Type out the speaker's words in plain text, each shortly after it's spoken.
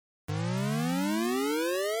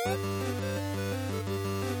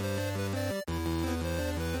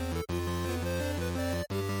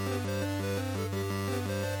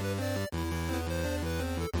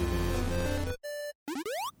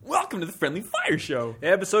Welcome to the Friendly Fire Show.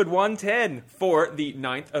 Episode 110. For the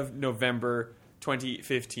 9th of November,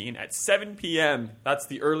 2015 at 7 p.m. That's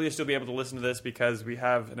the earliest you'll be able to listen to this because we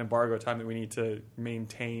have an embargo time that we need to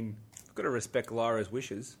maintain. I've got to respect Lara's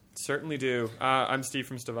wishes. Certainly do. I'm Steve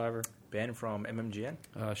from Stevivor. Ben from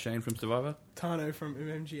MMGN. Shane from Survivor. Tano from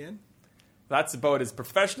MMGN. That's about as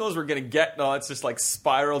professional as we're going to get. No, it's just like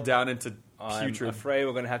spiral down into putrid. I'm afraid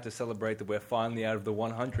we're going to have to celebrate that we're finally out of the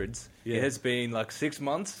 100s. Yeah. It has been like 6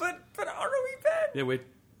 months. But are we bad? Yeah, we're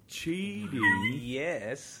cheating.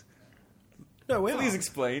 Yes. No, we Please are.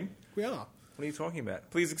 explain. We are. What are you talking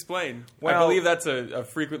about? Please explain. Well, I believe that's a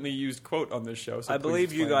frequently used quote on this show. So I believe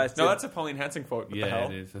please you explain. guys No, did. that's a Pauline Hanson quote. What Yeah, the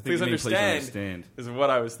hell? it is. I think Please you mean understand is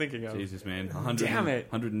what I was thinking of. Jesus, man. Damn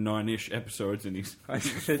it. 109-ish episodes and he's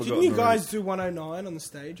Didn't you guys do 109 on the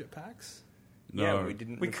stage at PAX? No. Yeah, we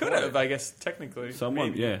didn't. We record could have, it. I guess, technically.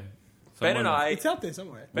 Someone, Maybe. yeah. Ben and I... It's out there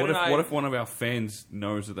somewhere. Ben What and I- if one of our fans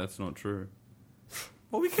knows that that's not true?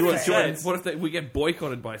 Well, we could have said... What if we get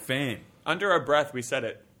boycotted by a fan? Under our breath, we said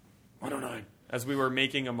it. 109. As we were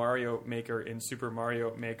making a Mario Maker in Super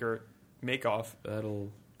Mario Maker Make-Off. That'll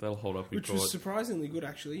hold up in Which was surprisingly good,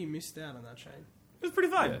 actually. You missed out on that, Shane. It was pretty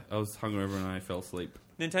fun. Yeah, I was hungover and I fell asleep.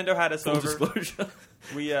 Nintendo had us Full over. disclosure.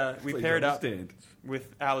 We Please paired up understand.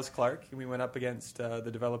 with Alice Clark, and we went up against the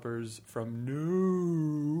developers from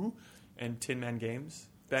No and Tin Man Games.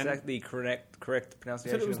 Ben? Is that the correct I said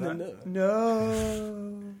pronunciation it was of that? no.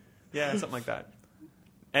 No. Yeah, something like that.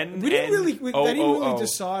 And We didn't really. They didn't really oh.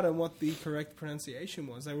 decide on what the correct pronunciation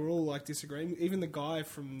was. They were all like disagreeing. Even the guy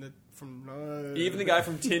from No. Even the guy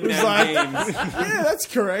from Tin was Man like, Games. Yeah, that's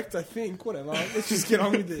correct. I think. Whatever. Let's just get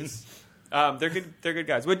on with this. They're good. They're good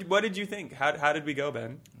guys. What did you think? How did we go,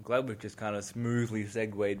 Ben? I'm glad we've just kind of smoothly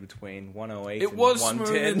segued between 108 It and was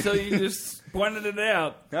 110. smooth until you just pointed it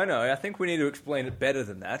out. No, I think we need to explain it better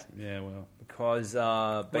than that. Yeah, well. Because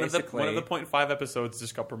basically... one of the 0.5 episodes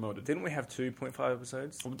just got promoted. Didn't we have 2.5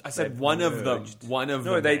 episodes? I said They've one of them. merged. One of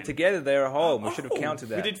No, them. they man. together they're a whole. We should have counted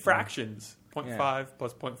that. We did fractions. 0.5 Yeah.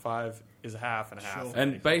 plus 0.5 is a half and a half. Sure.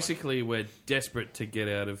 And basically, we're desperate to get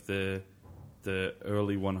out of the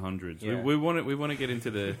early 100s. Yeah. We want to get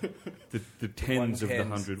into the tens of the 110s.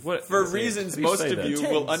 hundred. What For how reasons do you most say of that? you Tens.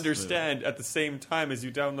 will understand at the same time as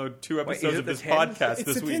you download 2 episodes is it of the this tens? podcast It's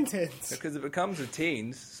this the week. 10-10s. Because it becomes the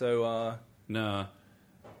teens, so... Nah.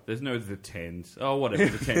 There's no the tens. Oh, whatever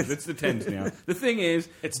the tens. It's the tens now. The thing is,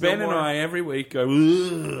 It's Ben no and more- I every week go.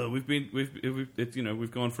 "Ugh."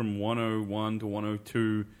 We've gone from 101 to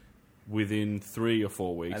 102 within 3 or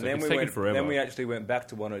 4 weeks. And Like, then it's we taken went. forever. Then we actually went back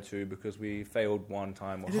to 102 because we failed one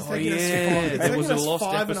time. It is Oh, taking us yeah. it's There taking was a us lost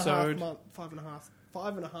 5.5 episode. five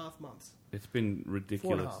and a half months. It's been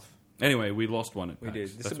ridiculous. 4.5. Anyway, we lost one at We PAX. did.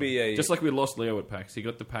 This That's would be what- a- just like we lost Leo at PAX. He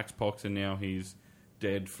got the PAX pox and now he's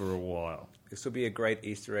dead for a while. This will be a great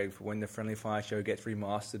Easter egg for when the Friendly Fire Show gets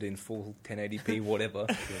remastered in full 1080p, whatever.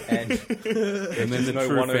 And And then there's the no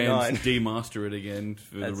true 109. fans demaster it again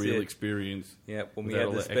for That's the real it. experience. Yeah, when we Without had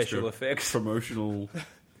all the the extra special effects. promotional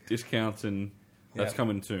discounts, and that's Yeah.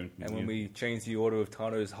 coming soon. And when we change the order of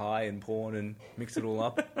Tano's high and porn and mix it all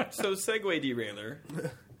up. So segue derailer.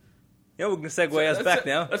 Yeah, we're going to segue us back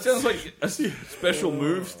now. That sounds like a special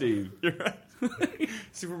move, Steve. You're right.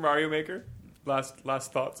 Super Mario Maker. Last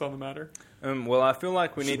thoughts on the matter. Well, I feel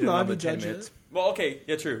like we need Shouldn't I another be 10 judging minutes. it? Well, okay,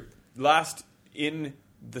 yeah, true. Last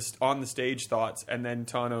on the stage thoughts, and then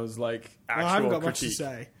Tano's like actual I haven't got critique. much to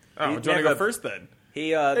say. Oh, He do you want to go never- first then?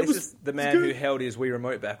 He, this was- is the man who held his Wii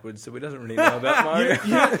Remote backwards, so he doesn't really know about Mario. Do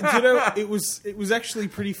you know, it was actually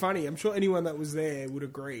pretty funny. I'm sure anyone that was there would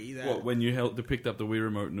agree that. What, when you picked up the Wii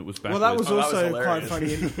remote and it was backwards? Well, that was Oh, that was also quite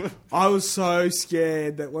hilarious. funny. And I was so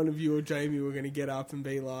scared that one of you or Jamie were going to get up and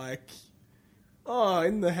be like, "Oh,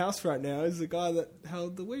 in the house right now is the guy that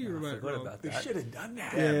held the Wii remote forgot wrong." about that. should have done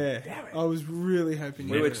that. Yeah, damn it. I was really hoping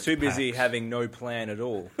you We were did. too busy having no plan at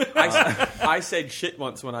all. I said shit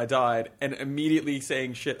once when I died, and immediately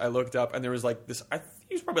saying shit, I looked up, and there was like this. I think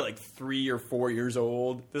he was probably like 3 or 4 years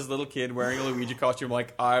old. This little kid wearing a Luigi costume,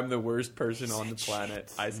 like, I'm the worst person on the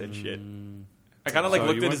planet. I said shit. I kind of like So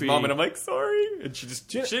looked you at won't his be- mom, and I'm like, sorry, and she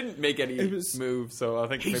didn't make any It was- move. So I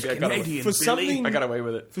think maybe I got away. For something, I got away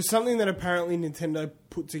with it. for something that apparently Nintendo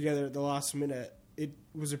put together at the last minute. It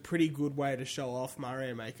was a pretty good way to show off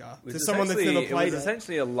Mario Maker It to was someone that's essentially- never played It was it.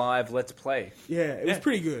 essentially a live Let's Play. Yeah, it was Yeah.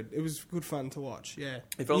 pretty good. It was good fun to watch. Yeah,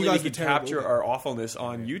 If You only we guys could were terrible, capture but- our awfulness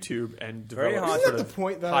on YouTube and Very develop hard sort Isn't that of the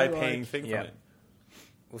point, though, high-paying like- thing Yeah. from it.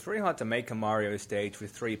 Well, it's really hard to make a Mario stage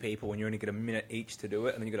with 3 people when you only get a minute each to do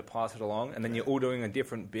it, and then you got to pass it along, and then you're all doing a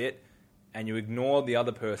different bit, and you ignore the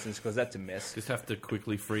other person's because that's a mess. Just have to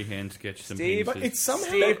quickly freehand sketch some Steve, pieces. But it's somehow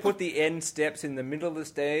Steve put the end steps in the middle of the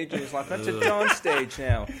stage, and it's like, that's a John stage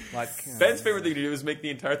now. Like Ben's favorite thing to do is make the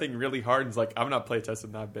entire thing really hard and it's like, I'm not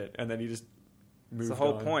playtesting that bit. And then he just moves That's the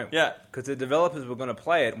whole on. point. Yeah. Because the developers were going to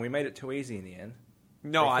play it, and we made it too easy in the end.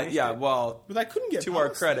 No, They finished it. well, But they couldn't get to our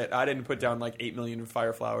past credit, I didn't put down like 8 million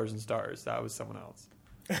fire flowers and stars. That was someone else.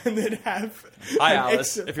 it. And then have Hi, an Alice.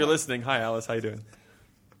 extra If you're listening, hi, Alice. How you doing?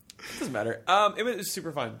 Doesn't matter. It was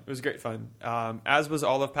super fun. It was great fun. As was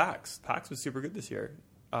all of PAX. PAX was super good this year.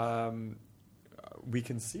 We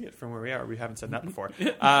can see it from where we are. We haven't said that before.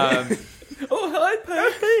 Oh, hi,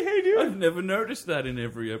 Pat. Hey, dude. I've never noticed that in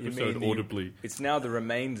every episode mean audibly. It's now the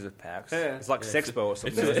remains of PAX. Yeah. It's like Sexpo or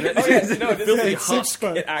something, It's- isn't it? Oh, yeah, no, this Filthy is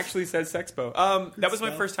Sexpo. It actually says Sexpo. That was my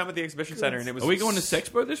stuff. first time at the exhibition center, and it was. Are we going to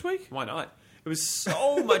Sexpo this week? Why not? It was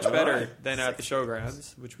so much better than at the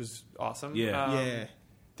showgrounds, which was awesome. Yeah. Yeah,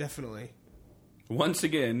 definitely. Once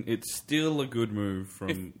again, it's still a good move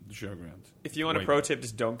from the showgrounds. If you want a Way pro back. tip,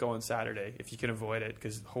 just don't go on Saturday if you can avoid it,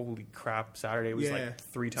 because holy crap, Saturday was Yeah. like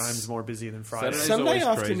 3 times more busy than Friday. Saturday's Sunday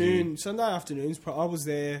always crazy. afternoons. I was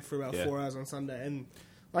there for about Yeah. 4 hours on Sunday, and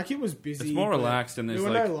like it was busy. It's more but relaxed and there there's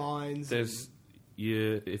were like no lines. there's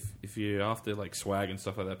if you're after like swag and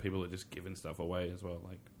stuff like that, people are just giving stuff away as well.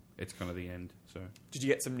 Like it's kind of the end. So Did you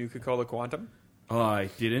get some Nuka-Cola Quantum? I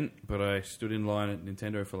didn't, but I stood in line at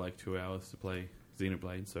Nintendo for like 2 hours to play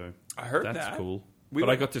Xenoblade. So I heard that's that. cool. We But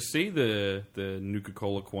were- I got to see the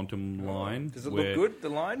Nuka-Cola Quantum line. Does it where- look good, the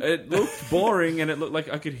line? It looked boring, and it looked like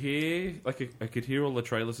I could hear all the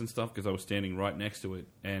trailers and stuff because I was standing right next to it,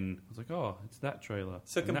 and I was like, "Oh, it's that trailer."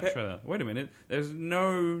 So and that compa- trailer. Wait a minute, there's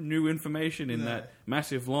no new information in No. that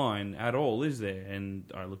massive line at all, is there? And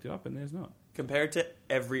I looked it up, and there's not. Compared to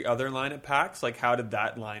every other line at PAX, like how did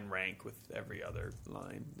that line rank with every other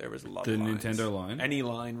line? There was a lot The of lines. Nintendo line? Any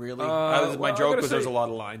line, really. Well, my I joke gotta was there's say- a lot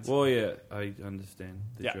of lines. Well, yeah, I understand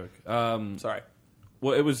the Yeah. joke. Sorry.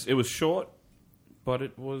 Well, it was short, but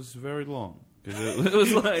it was very long. 'Cause it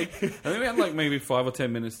was like I think we had like maybe 5 or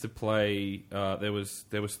 10 minutes to play. There was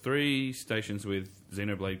 3 stations with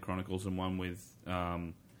Xenoblade Chronicles and one with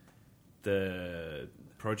the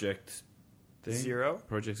Project Zero,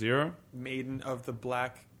 Zero, Maiden of the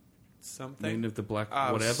Black something. Maiden of the Black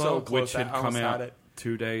I was whatever, so close, which had I come almost out had it.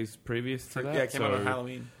 2 days previous to that. Yeah, it came out on so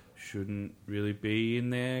Halloween. shouldn't really be in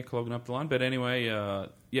there clogging up the line. But anyway,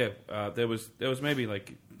 there was maybe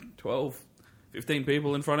like 12, 15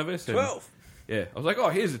 people in front of us. and 12. Yeah, I was like, oh,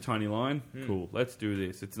 here's a tiny line. Cool, let's do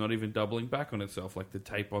this. It's not even doubling back on itself like the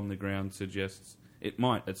tape on the ground suggests it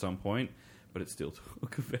might at some point, but it still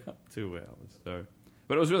took about 2 hours. So,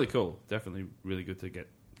 but it was really cool. Definitely really good to get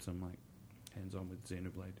some like hands-on with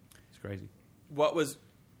Xenoblade. It's crazy. What was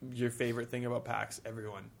your favorite thing about PAX,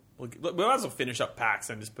 everyone? We might as well finish up PAX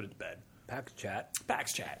and just put it to bed. PAX chat.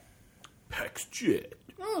 PAX chat. PAX Jet.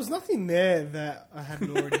 Well, there was nothing there that I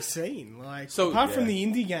hadn't already seen. Like, So, apart from yeah. the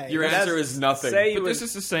indie game. Your answer is nothing. Say But you this were,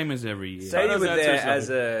 is the same as every year. say you Those were there answers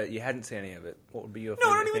as you hadn't seen any of it. What would be your No,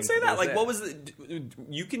 I favorite don't even thing say that. Like, there? what was the?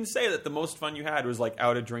 You can say that the most fun you had was like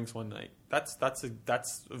out at drinks one night. That's a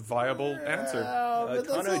viable answer. But that's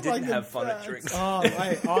Tano not didn't the have fun at best. drinks. Oh,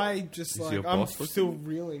 I just Is like your I'm boss listening? still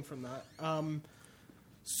reeling from that.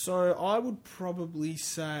 So I would probably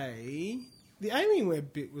say the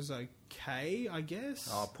Alienware bit was okay, I guess.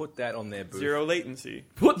 I'll put that on their booth. Zero latency.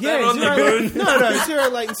 Put Yeah, that on the booth. no, zero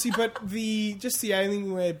latency, but just the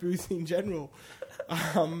Alienware booth in general.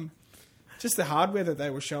 Just the hardware that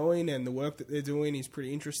they were showing and the work that they're doing is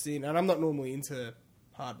pretty interesting. And I'm not normally into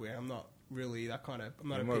hardware. I'm not really that kind of. I'm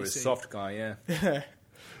not You're a more of a PC. soft guy, yeah.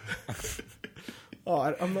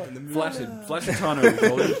 I'm not in the mood. Flaccid Tano, we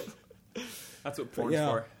call it. That's what porn's Yeah.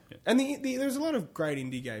 for. And there's a lot of great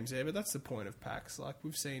indie games there, but that's the point of PAX. Like,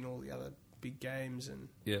 we've seen all the other big games and...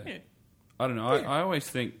 Yeah. Yeah. I don't know. I always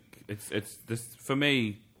think it's this for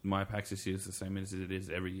me. My PAX this year is the same as it is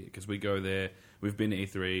every year because we go there. We've been to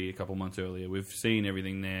E3 a couple months earlier. We've seen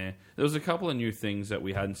everything there. There was a couple of new things that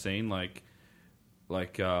we hadn't seen, like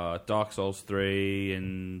Dark Souls 3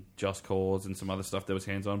 and Just Cause and some other stuff that was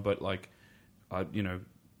hands on. But like, I'd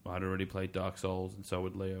already played Dark Souls and so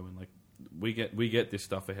would Leo, and like we get this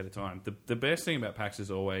stuff ahead of time. The best thing about PAX is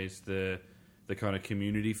always the kind of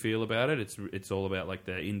community feel about it. It's all about like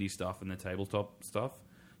the indie stuff and the tabletop stuff.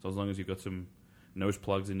 So as long as you've got some nose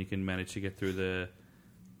plugs and you can manage to get through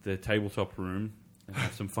the tabletop room and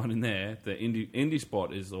have some fun in there, the indie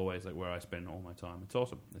spot is always like where I spend all my time. It's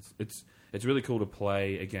awesome. It's really cool to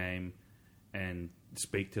play a game and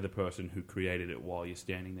speak to the person who created it while you're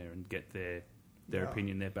standing there and get their their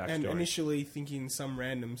opinion, their backstory. And initially thinking some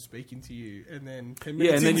random speaking to you, and then 10 Yeah,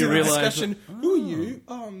 minutes and then into you the realise- discussion, who are you?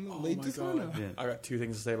 Oh, I'm the lead designer. Yeah. I got two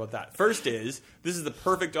things to say about that. First is, this is the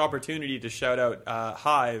perfect opportunity to shout out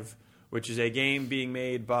Hive, which is a game being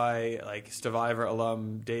made by like Stevivor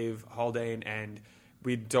alum Dave Haldane, and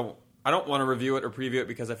I don't want to review it or preview it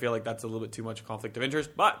because I feel like that's a little bit too much conflict of interest,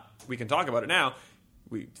 but we can talk about it now.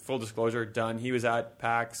 Full disclosure, done. He was at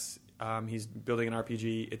PAX. He's building an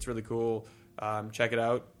RPG. It's really cool. Check it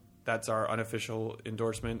out. That's our unofficial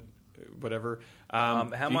endorsement, whatever. How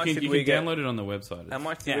much did you we can get? download it on the website. How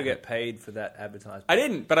much did we get paid for that advertisement? I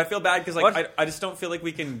didn't, but I feel bad because What? I just don't feel like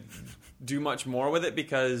we can do much more with it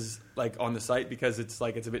because like on the site because it's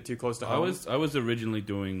a bit too close to home. I was originally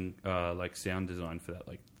doing like sound design for that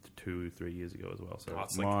like 2-3 years ago as well. So Oh,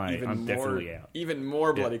 it's like I'm definitely out. Even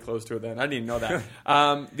more bloody close to it then. I didn't even know that.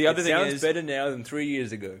 The other It thing sounds is, better now than 3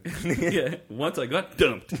 years ago. Yeah. Once I got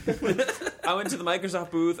dumped. I went to the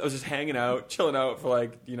Microsoft booth. I was just hanging out, chilling out for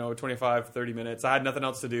like 25, 30 minutes. I had nothing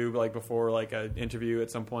else to do like before like an interview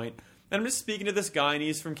at some point. And I'm just speaking to this guy, and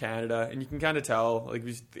he's from Canada, and you can kind of tell like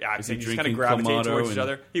the accent, just kind of drinking gravitate Clamato towards each and-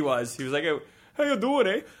 other. He was like, "Hey, how you doing,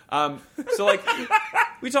 eh?" So like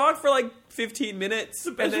we talked for like 15 minutes.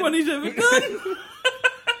 Best one he's ever done.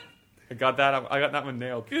 I got that one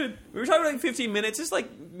nailed. Good. We were talking for like 15 minutes, just like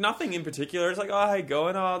nothing in particular. It's like, oh, how you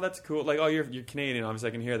going? Oh, that's cool. Like, oh, you're Canadian. Obviously,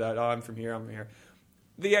 I can hear that. Oh, I'm from here.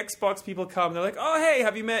 The Xbox people come. They're like, oh, hey,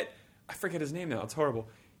 have you met? I forget his name now. It's horrible.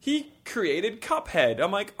 He created Cuphead.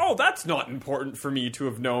 I'm like, oh, that's not important for me to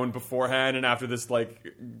have known beforehand. And after this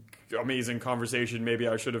like amazing conversation, maybe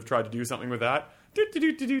I should have tried to do something with that.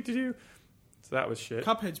 So that was shit.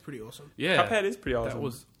 Cuphead's pretty awesome. Yeah. Cuphead is pretty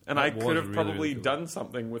awesome. And I that was could have really, probably really cool. done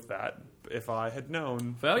something with that if I had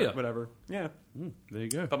known. Failure. But whatever. Yeah. There you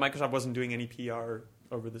go. But Microsoft wasn't doing any PR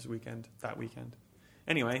over that weekend.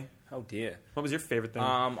 Anyway, Oh dear. what was your favorite thing?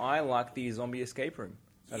 I like the zombie escape room.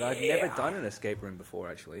 And I've never done an escape room before,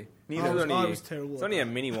 actually. Neither. I was terrible. It's only a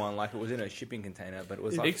mini one, like it was in a shipping container, but it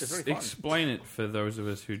was like it's really fun. Explain it for those of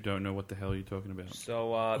us who don't know what the hell you're talking about.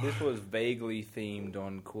 So this was vaguely themed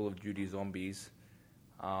on Call of Duty Zombies.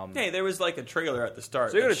 Hey, there was like a trailer at the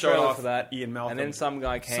start. So you got a showed trailer off for that, Ian Malcolm. and then some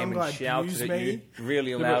guy came Some guy and shouted abused at me. you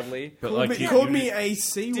really loudly. But Called, like me, you- called me a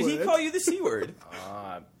C Did word. he call you the C word?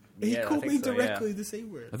 He Yeah, I called think me so, directly the C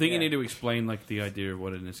word. I think Yeah. you need to explain like the idea of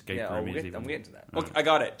what an escape Yeah, room is. I'm getting to that. Okay, I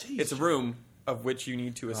got it. It's a room of which you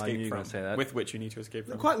need to knew escape you were from. gonna say that. With which you need to escape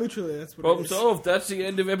from. Quite literally, that's what Problem it is. solved. That's the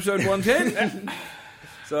end of episode 110.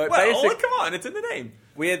 So Well, basically, come on, it's in the name.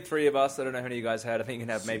 we had 3 of us. I don't know how many you guys had. I think you can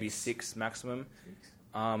have maybe 6 maximum.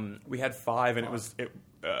 We had 5, and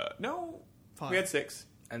no, Five. we had 6.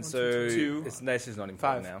 And 1, so 2, this is not important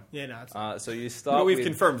 5. now. Yeah, no, it's So you start. No, we've with,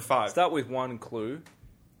 confirmed 5. Start with one clue,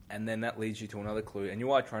 and then that leads you to another clue. And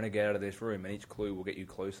you are trying to get out of this room, and each clue will get you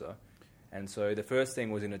closer. And so the first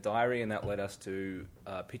thing was in a diary, and that led us to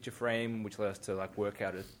a picture frame, which led us to like work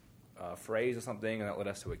out a phrase or something, and that led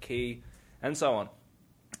us to a key, and so on.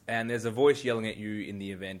 And there's a voice yelling at you in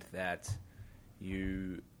the event that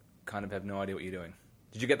you kind of have no idea what you're doing.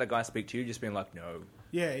 Did you get that guy speak to you, just being like, no?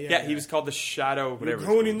 Yeah, he was called the Shadow. Whatever. You're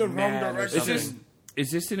going in the wrong Man or direction. something.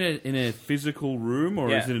 Is this in a physical room or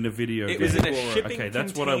Yeah. is it in a video? It game? was in a Okay, shipping Okay,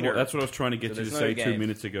 that's container. what I was trying to get So you to there's no say 2 game.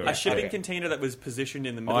 minutes ago. A shipping Okay. container that was positioned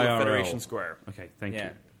in the middle IRL. of Federation Square. Okay, thank Yeah.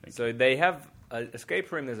 you. Thank So they have an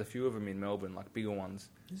escape room. There's a few of them in Melbourne, like bigger ones.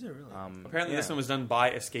 Is it really? Apparently, this Yeah. one was done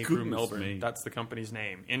by Escape Room Goodness Melbourne. me. That's the company's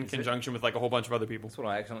name, in conjunction with like a whole bunch of other people. That's what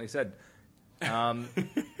I accidentally said.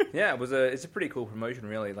 Yeah, it's a pretty cool promotion,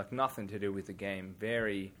 really. Like nothing to do with the game.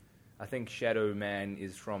 I think Shadow Man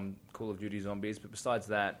is from Call of Duty Zombies, but besides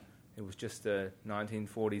that, it was just a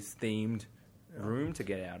 1940s themed room to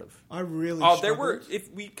get out of. I really. Oh, there were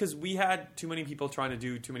struggled. because we had too many people trying to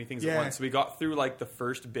do too many things Yeah. at once. So we got through like the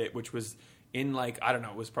first bit, which was in like I don't know,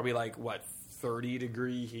 it was probably like what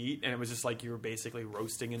 30-degree heat, and it was just like you were basically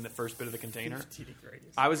roasting in the first bit of the container. 50 degrees.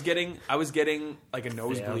 I was getting like a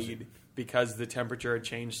nosebleed because the temperature had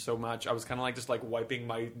changed so much. I was kind of like just like wiping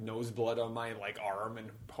my nose blood on my like arm and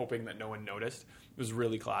hoping that no one noticed. It was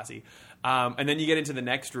really classy. And then you get into the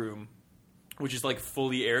next room, which is like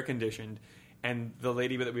fully air conditioned. And the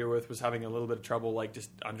lady that we were with was having a little bit of trouble like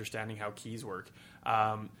just understanding how keys work.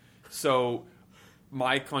 So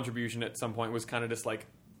my contribution at some point was kind of just like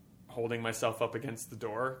holding myself up against the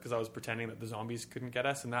door because I was pretending that the zombies couldn't get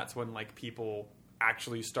us, and that's when like people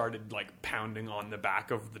actually started like pounding on the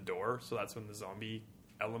back of the door. So that's when the zombie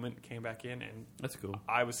element came back in, and That's cool.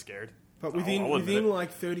 I was scared. But I'll admit within it.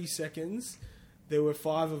 like 30 seconds, there were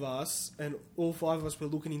 5 of us, and all 5 of us were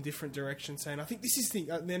looking in different directions, saying, "I think this is the."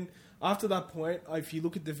 And then after that point, if you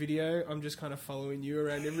look at the video, I'm just kind of following you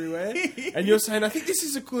around everywhere, and you're saying, "I think this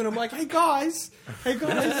is a clue," and I'm like, "Hey guys,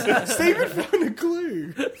 Stephen found a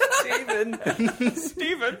clue."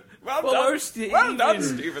 Stephen, well Follow done, Stephen. well done,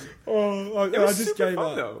 Stephen. Oh, I was just super gave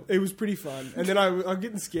fun, up. though. It was pretty fun, and then I'm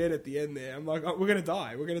getting scared at the end. There, I'm like, oh, "We're gonna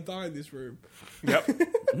die. We're gonna die in this room." Yep.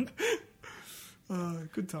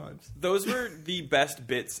 Good times. Those were the best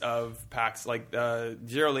bits of PAX, like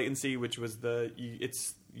Zero Latency, which was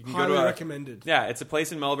you can Highly go to recommended. Yeah, it's a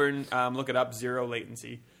place in Melbourne. Look it up, Zero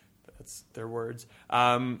Latency. That's their words.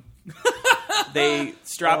 They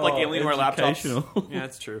strap like Alienware educational. laptops. Yeah,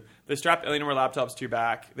 that's true. They strap Alienware laptops to your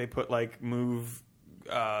back. They put like Move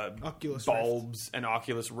Oculus bulbs and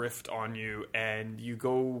Oculus Rift on you, and you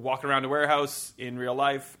go walk around a warehouse in real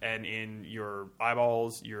life, and in your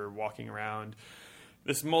eyeballs, you're walking around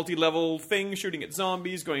this multi-level thing, shooting at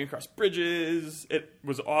zombies, going across bridges. It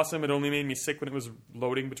was awesome. It only made me sick when it was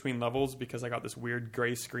loading between levels because I got this weird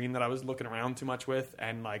gray screen that I was looking around too much with,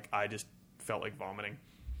 and like I just felt like vomiting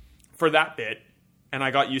for that bit. And I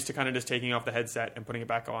got used to kind of just taking off the headset and putting it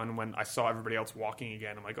back on when I saw everybody else walking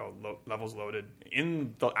again. I'm like, oh, levels loaded.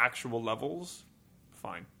 In the actual levels,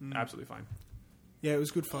 fine. Absolutely fine. Yeah, it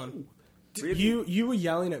was good fun. Really? You were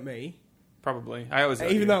yelling at me. Probably. I always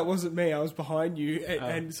Even though it wasn't me, I was behind you,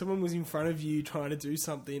 and someone was in front of you trying to do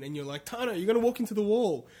something, and you're like, "Tano, you're going to walk into the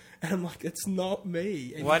wall," and I'm like, "It's not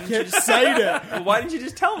me." And Why you didn't you kept just saying it. Well, why didn't you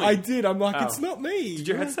just tell me? I did. I'm like, Oh. "It's not me." Did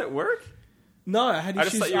your headset work? No, I had I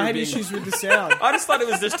just issues. thought you were I had being- issues with the sound. I just thought it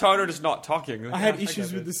was this Toner just not talking. I had get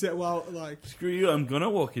issues with it. the sound. Well, like, Screw you, I'm gonna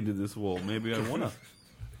walk into this wall. Maybe I wanna.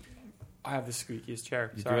 I have the squeakiest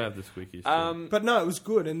chair. You Sorry. do have the squeakiest. but no, it was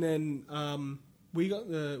good. And then we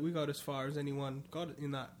got as far as anyone got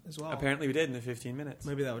in that as well. Apparently we did in the 15 minutes.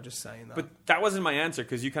 Maybe they were just saying that. But that wasn't my answer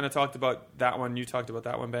because you kind of talked about that one. You talked about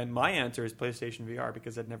that one, Ben. My answer is PlayStation VR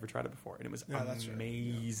because I'd never tried it before, and it was Yeah, that's right.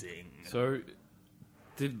 amazing. So,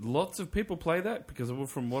 did lots of people play that? Because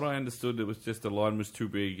from what I understood, it was just the line was too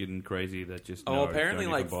big and crazy that just. Oh, no, apparently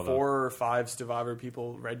don't like even bother. 4 or 5 Survivor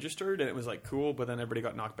people registered, and it was like cool, but then everybody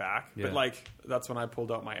got knocked back. Yeah. But like that's when I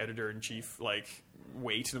pulled out my editor-in-chief like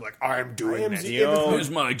weight and I'm like, I'm doing I am this. the Yo, Here's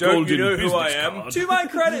my don't you golden know who I business am? card. To my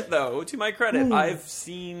credit, though, to my credit, I've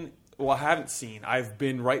seen. Well, I haven't seen. I've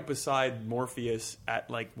been right beside Morpheus at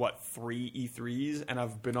like what 3 E3s, and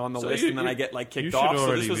I've been on the So list, you- and then I get like you kicked should off. So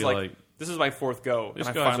already this was be like, like- this is my 4th go, This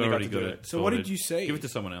and I guy's finally got already to do good it. at So what sorted. did you see? Give it to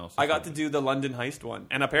someone else. I got to do the London heist one,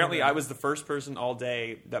 and apparently I was the first person all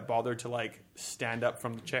day that bothered to like stand up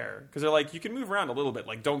from the chair because they're like, you can move around a little bit,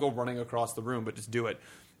 like don't go running across the room, but just do it.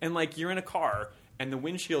 And like you're in a car, and the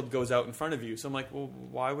windshield goes out in front of you, so I'm like, well,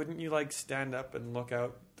 why wouldn't you like stand up and look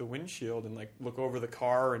out the windshield and like look over the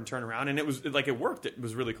car and turn around? And it was like it worked. It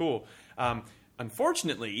was really cool.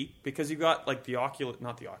 Unfortunately, because you got like the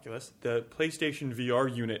PlayStation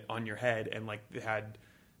VR unit on your head, and like it had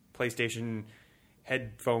PlayStation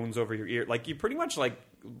headphones over your ear, like you pretty much like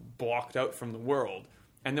blocked out from the world.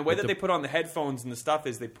 And the way that they put on the headphones and the stuff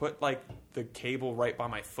is they put like the cable right by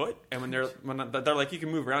my foot, and when they're like, you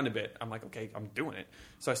can move around a bit, I'm like, okay, I'm doing it.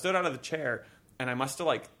 So I stood out of the chair, and I must have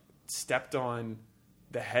like stepped on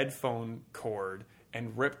the headphone cord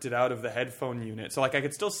and ripped it out of the headphone unit. So like I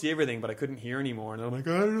could still see everything, but I couldn't hear anymore. And I'm like,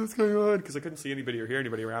 I don't know what's going on, because I couldn't see anybody or hear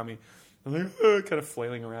anybody around me. I'm like, kind of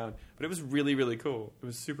flailing around. But it was really, really cool. It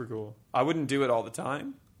was super cool. I wouldn't do it all the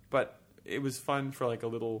time, but it was fun for like a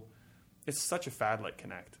little. It's such a fad like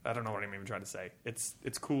Kinect. I don't know what I'm even trying to say. It's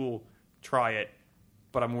cool. Try it,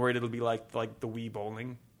 but I'm worried it'll be like the Wii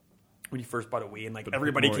bowling when you first bought a Wii and like But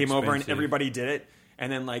everybody more came over and expensive. everybody did it.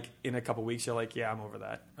 And then, like, in a couple weeks, you're like, yeah, I'm over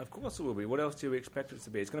that. Of course it will be. What else do you expect it to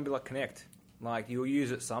be? It's going to be like Kinect. Like, you'll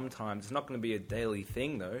use it sometimes. It's not going to be a daily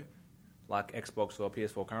thing, though, like Xbox or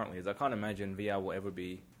PS4 currently is. I can't imagine VR will ever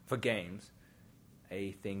be, for games,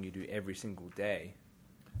 a thing you do every single day.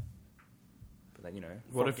 But then, you know...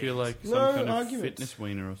 What for if you're games. like some No kind of arguments. fitness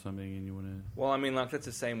wiener or something and you want to... Well, I mean, like, that's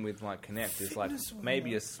the same with, like, Kinect. It's like, Fitness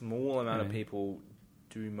maybe one. a small amount of Yeah. people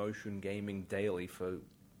do motion gaming daily for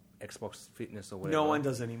Xbox Fitness or whatever. No one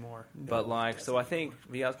does anymore. But like, so I think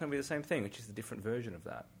VR's going to be the same thing, which is a different version of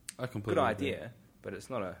that. I completely Good agree. idea, but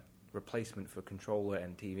it's not a replacement for controller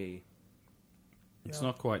and TV. It's Yeah.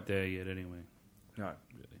 not quite there yet anyway. No.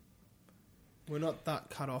 Really. We're not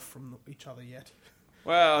that cut off from each other yet.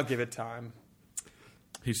 Well, I'll give it time.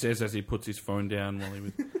 He says as he puts his phone down while he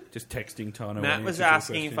was just texting Tano. Matt was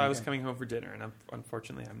asking if I was coming home for dinner, and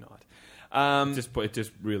unfortunately I'm not. It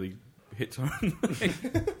just really hits home.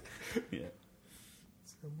 Yeah.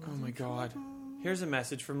 Oh my god. Here's a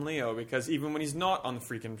message from Leo, because even when he's not on the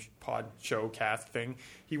freaking pod showcast thing,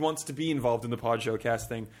 he wants to be involved in the pod showcast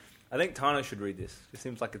thing. I think Tano should read this. It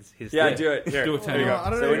seems like it's his Yeah, thing. do it. Here, Do it, there you Tano. go. I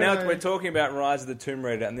don't So know. we're talking about Rise of the Tomb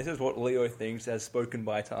Raider, and this is what Leo thinks as spoken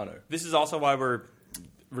by Tano. This is also why we're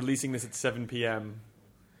releasing this at 7 p.m.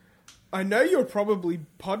 I know you're probably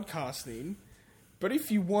podcasting, but if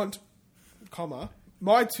you want,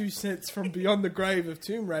 my 2 cents from Beyond the Grave of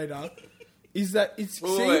Tomb Raider is that it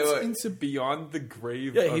succeeds into Beyond the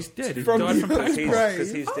grave. Yeah, of- he's dead. He From died from Beyond pain. the Grave.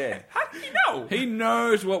 Because he's dead. How do you know? He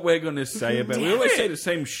knows what we're going to say about it. We Damn always it. say the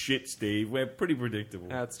same shit, Steve. We're pretty predictable.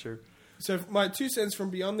 That's true. So my 2 cents from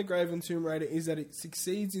Beyond the Grave and Tomb Raider is that it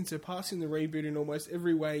succeeds in surpassing the reboot in almost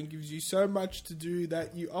every way and gives you so much to do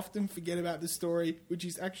that you often forget about the story, which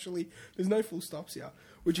is actually there's no full stops here,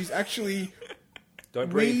 which is actually Don't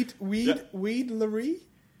breathe. weedlery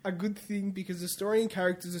a good thing because the story and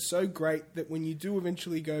characters are so great that when you do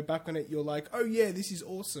eventually go back on it, you're like, oh yeah, this is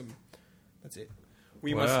awesome. That's it.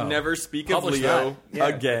 We Wow. must never speak Publish of Leo that. Yeah,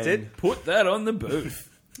 again. that's it. Put that on the booth.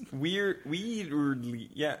 Weedlery.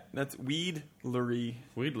 Yeah, that's weedlery.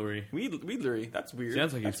 Weedlery. Weedlery. That's weird.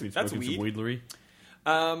 Sounds like that's, he's been that's smoking some weed. weedlery.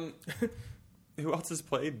 Who else has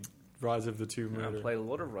played Rise of the Tomb I Raider? played a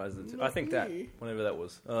lot of Rise of the Tomb Not I think that, me. whenever that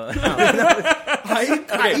was. I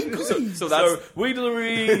agree. So that's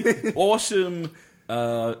Weedlery, awesome,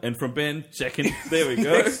 and from Ben, second. There we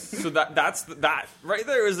go. so that's that right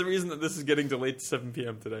there is the reason that this is getting delayed to 7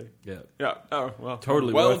 p.m. today. Yeah. Yeah. Oh well.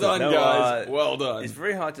 Totally Well worth it. done, No, guys. Well done. It's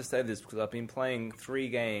very hard to say this because I've been playing 3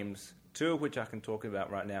 games, 2 of which I can talk about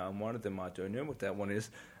right now, and one of them I don't know what that one is.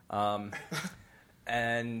 But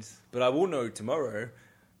I will know tomorrow.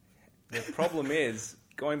 The problem is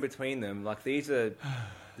going between them. Like these are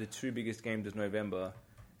the 2 biggest games of November,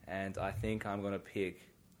 and I think I'm going to pick.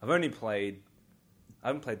 I haven't played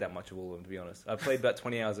that much of all of them, to be honest. I've played about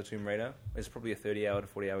 20 hours of Tomb Raider. It's probably a 30-hour to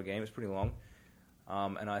 40-hour game. It's pretty long,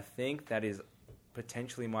 and I think that is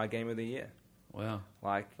potentially my game of the year. Wow.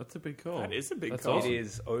 Like That's a big call. That is a big That's call. awesome. it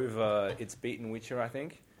is over. It's beaten Witcher, I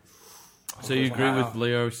think. So you agree Wow. with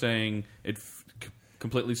Leo saying it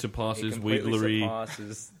completely surpasses It completely Weedlery?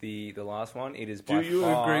 surpasses the last one. It is Do by you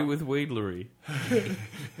far. agree with Weedlery?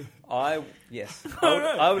 Yes.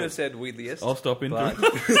 I would have said Weedliest. I'll stop but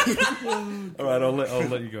interrupting. All right, I'll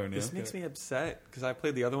let you go now. This makes me upset because I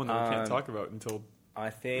played the other one that we can't talk about until I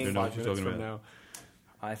You think know what 5 you're minutes talking from about. now.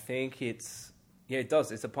 I think it's it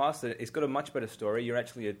does. It's a past. It's got a much better story. You're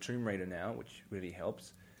actually a Tomb Raider now, which really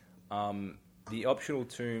helps. The optional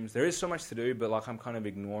tombs, there is so much to do, but like I'm kind of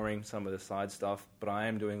ignoring some of the side stuff. But I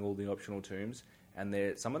am doing all the optional tombs, and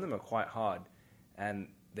some of them are quite hard, and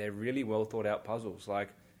they're really well thought out puzzles. Like,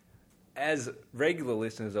 as regular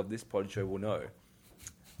listeners of this pod show will know,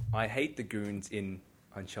 I hate the goons in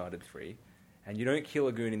Uncharted 3, and you don't kill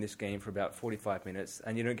a goon in this game for about 45 minutes,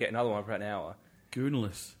 and you don't get another one for an hour.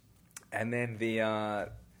 Goonless. And then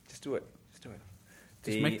just do it.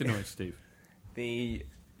 Just make the noise, Steve.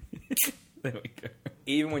 There we go.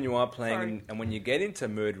 Even when you are playing, Sorry. and when you get into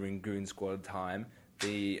murdering goon squad time,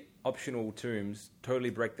 the optional tombs totally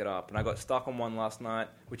break that up. And I got stuck on one last night,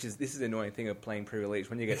 this is the annoying thing of playing pre-release.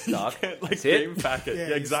 When you get stuck, Like that's game it. packet. Yeah, Yeah,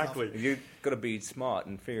 you're exactly. You've got to be smart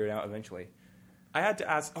and figure it out eventually. I had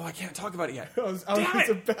to ask. Oh, I can't talk about it yet. I was Damn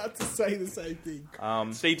it. about to say the same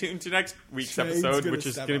thing. Stay tuned to next week's Shane's episode, gonna which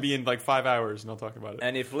is stab going to us. be in like 5 hours, and I'll talk about it.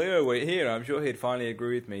 And if Leo were here, I'm sure he'd finally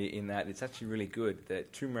agree with me in that it's actually really good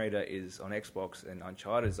that Tomb Raider is on Xbox and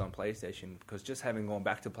Uncharted is on PlayStation. Because just having gone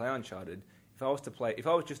back to play Uncharted, if I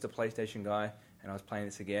was just a PlayStation guy and I was playing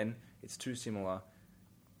this again, it's too similar,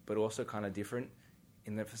 but also kind of different.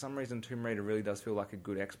 In that, for some reason, Tomb Raider really does feel like a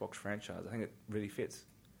good Xbox franchise. I think it really fits.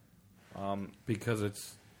 Because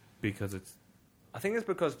it's I think it's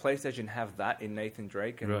because PlayStation have that in Nathan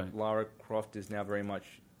Drake, and Right. Lara Croft is now very much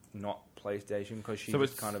not PlayStation because she's so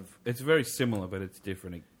just it's kind of. it's very similar, but it's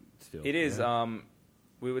different still. It is. yeah?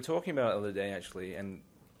 We were talking about it the other day, actually, and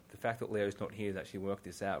the fact that Leo's not here has actually worked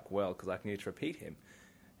this out well because I can need to repeat him.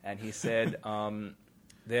 And he said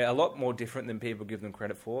they're a lot more different than people give them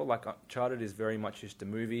credit for. Like, Uncharted is very much just a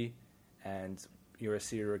movie, and you're a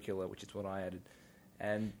serial killer, which is what I added.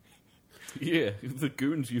 And Yeah, the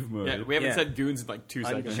goons you've Yeah, murdered. we haven't Yeah. said goons in like 2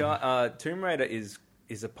 seconds. Tomb Raider is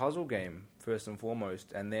a puzzle game, first and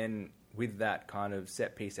foremost, and then with that kind of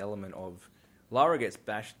set-piece element of Lara gets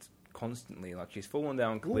bashed constantly. Like, she's falling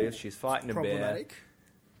down cliffs, she's fighting a bear. Problematic.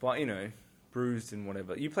 But, bruised and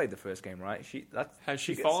whatever. You played the first game, right? Has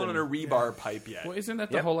she gets fallen on some- a rebar pipe yet? Well, isn't that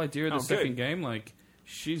the Yep. whole idea of the Oh, second good. game? Like,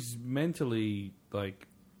 she's mentally pretty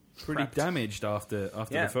Prepped. damaged after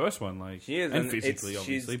Yeah. the first one. Like, She is, and and physically, it's-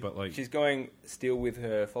 obviously, but like, she's going still with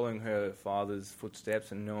following her father's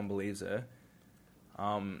footsteps, and no one believes her.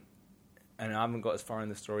 and I haven't got as far in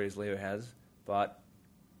the story as Leo has, but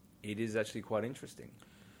it is actually quite interesting.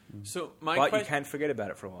 So But you can't forget about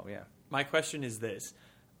it for a while, yeah. My question is this.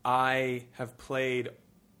 I have played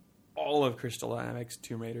all of Crystal Dynamics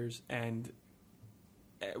Tomb Raiders, and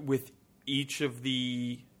with each of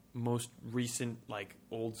the most recent, like,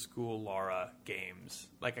 old school Lara games,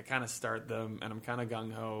 like, I kind of start them, and I'm kind of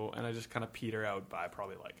gung-ho, and I just kind of peter out by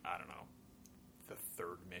probably, like, I don't know, the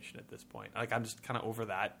third mission at this point. Like, I'm just kind of over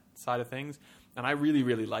that side of things, and I really,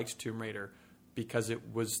 really liked Tomb Raider because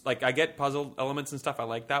it was, like, I get puzzle elements and stuff, I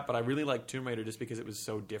like that, but I really liked Tomb Raider just because it was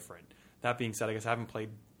so different. That being said, I guess I haven't played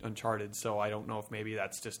Uncharted, so I don't know if maybe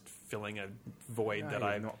that's just filling a void that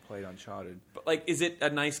I've not played Uncharted. But, like, is it a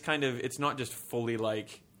nice kind of, it's not just fully,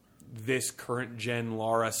 like, this current gen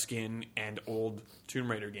Lara skin and old Tomb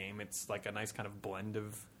Raider game. It's like a nice kind of blend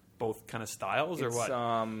of both kind of styles, or what?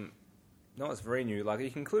 No, it's very new. Like, you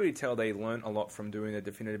can clearly tell they learned a lot from doing the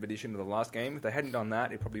definitive edition of the last game. If they hadn't done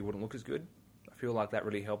that, it probably wouldn't look as good. I feel like that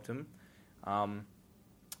really helped them.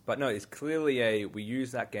 But no, it's clearly we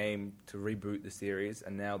use that game to reboot the series,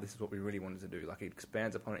 and now this is what we really wanted to do. Like, it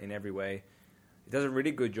expands upon it in every way. It does a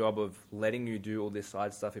really good job of letting you do all this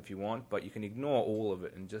side stuff if you want, but you can ignore all of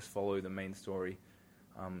it and just follow the main story.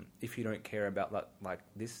 If you don't care about that, like,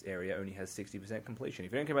 this area only has 60% completion.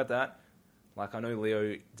 If you don't care about that, like, I know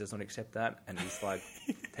Leo does not accept that, and he's, like,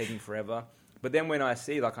 taking forever. But then when I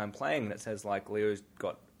see, like, I'm playing and it says, like, Leo's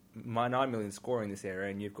got my 9 million score in this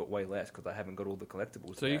area and you've got way less because I haven't got all the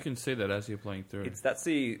collectibles. So you can see that as you're playing through. That's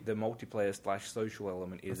the multiplayer / social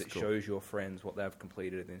element is That's it cool. shows your friends what they've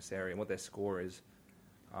completed in this area and what their score is.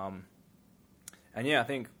 And yeah, I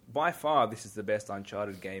think by far this is the best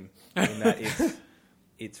Uncharted game in that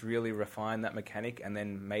it's really refined that mechanic and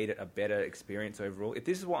then made it a better experience overall. If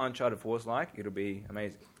this is what Uncharted 4 is like, it'll be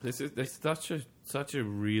amazing. There's such a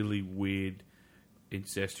really weird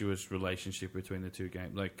incestuous relationship between the two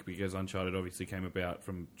games, like, because Uncharted obviously came about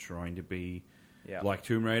from trying to be like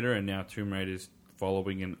Tomb Raider, and now Tomb Raider's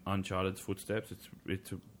following in Uncharted's footsteps.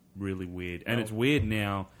 It's really weird, and it's weird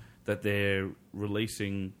now that they're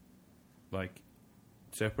releasing, like,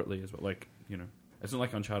 separately as well. Like, you know, it's not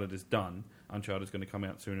like Uncharted is done. Uncharted's going to come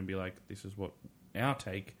out soon and be like, this is what our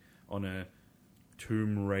take on a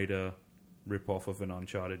Tomb Raider rip-off of an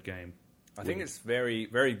Uncharted game. I think it's very,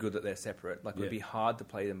 very good that they're separate. Like, it would be hard to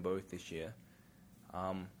play them both this year.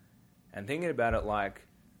 And thinking about it, like,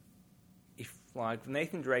 if, like,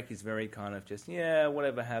 Nathan Drake is very kind of just,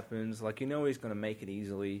 whatever happens, like, you know he's going to make it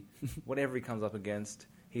easily, whatever he comes up against.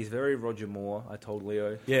 He's very Roger Moore, I told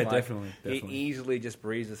Leo. Yeah, like, definitely. He easily just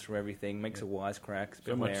breezes through everything, makes a wisecrack, it's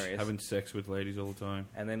So much hilarious. having sex with ladies all the time.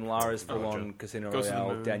 And then Lara's full-on Casino Goes to the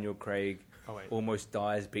Royale, moon. Daniel Craig Oh, wait. almost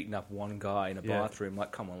dies beating up one guy in a bathroom.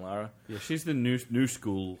 Like, come on, Lara. Yeah, she's the new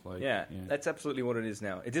school. Like, Yeah, that's absolutely what it is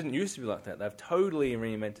now. It didn't used to be like that. They've totally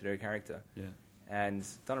reinvented her character and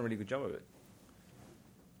done a really good job of it.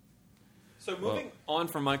 So moving on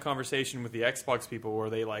from my conversation with the Xbox people, where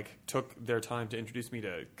they, like, took their time to introduce me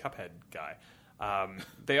to Cuphead guy,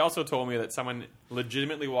 they also told me that someone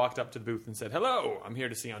legitimately walked up to the booth and said, "Hello, I'm here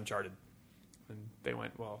to see Uncharted," and they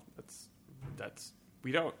went, "Well, that's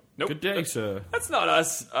we don't. Nope, Good day, sir. That's not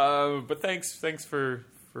us. But thanks for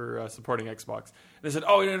supporting Xbox." And they said,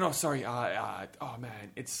 "Oh no, sorry. Oh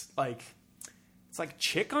man, it's like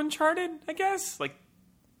Chick Uncharted, I guess, like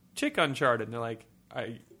Chick Uncharted." And they're like,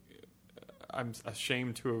 I'm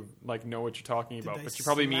ashamed to have, like, know what you're talking about, they but you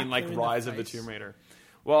probably smack mean, like, her in Rise the of the face? Tomb Raider.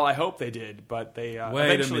 Well, I hope they did, but they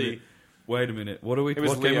eventually. Wait a minute. What was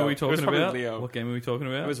game Leo. are we It was talking probably about? Leo. What game are we talking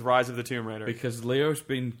about? It was Rise of the Tomb Raider. Because Leo's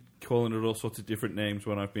been calling it all sorts of different names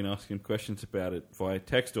when I've been asking questions about it via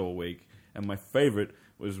text all week, and my favourite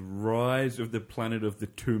was Rise of the Planet of the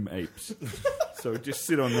Tomb Apes. So just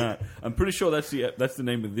sit on that. I'm pretty sure that's the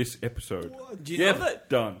name of this episode. Do you know that?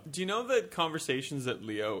 Done. Do you know the conversations that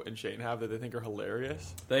Leo and Shane have that they think are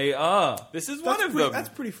hilarious? They are. This is one of them. That's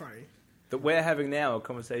pretty funny. That we're having now a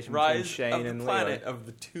conversation between Rise Shane of the and Planet Leo. of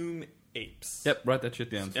the Tomb Apes. Yep, write that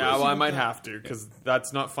shit down. Yeah, well, I might have to, because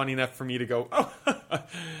that's not funny enough for me to go, oh.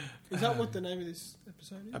 Is that what the name of this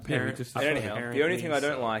episode is? Apparently. Yeah, Anyhow, the only thing I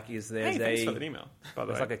don't like is there's Hey, thanks for that email, by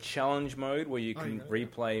the way. there's like a challenge mode where you can yeah.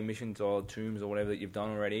 replay missions or tombs or whatever that you've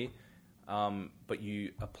done already, but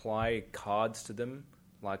you apply cards to them,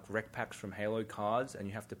 like rec packs from Halo cards, and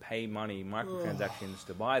you have to pay money, microtransactions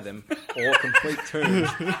to buy them, or complete tombs.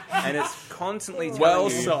 And it's constantly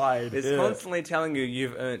telling you, it's constantly telling you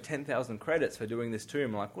you've earned 10,000 credits for doing this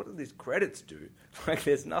tomb. Like, what do these credits do? Like,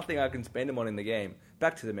 there's nothing I can spend them on in the game.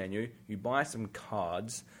 Back to the menu, you buy some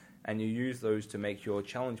cards, and you use those to make your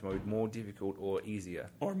challenge mode more difficult or easier.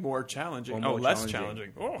 Or more challenging. Or more less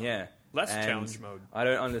challenging. Oh. Yeah. Less And challenge mode. I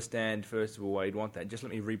don't understand, first of all, why you'd want that. Just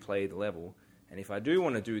let me replay the level. And if I do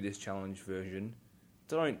want to do this challenge version,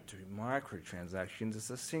 don't do microtransactions. It's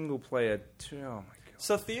a single player. Oh my god.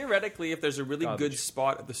 So theoretically, if there's a really Garbage. good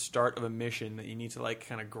spot at the start of a mission that you need to like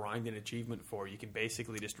kind of grind an achievement for, you can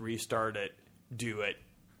basically just restart it, do it,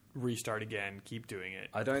 restart again, keep doing it.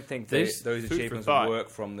 I don't think There's those food for achievements thought. will work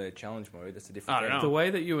from the challenge mode. That's a I different don't thing. know. The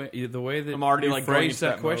way that I'm already, you like, going phrased into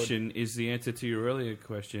that that mode. question is the answer to your earlier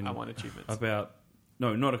question. I want achievements. About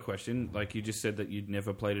no, not a question. Like you just said that you'd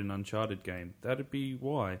never played an Uncharted game. That'd be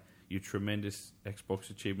why. You tremendous Xbox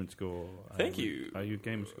achievement score. Thank you. Are you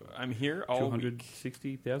game score? I'm here all week.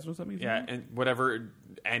 260,000 or something? Yeah, and whatever,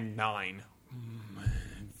 and 9. I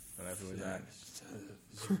don't know if it was that.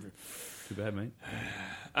 Too bad,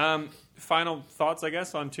 mate. Final thoughts, I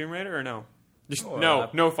guess, on Tomb Raider, or no? Just Oh,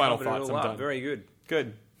 no final covered it thoughts. all I'm up. done. Very good.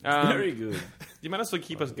 Good. Very good. You might as well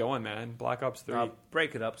keep us going, man. Black Ops 3.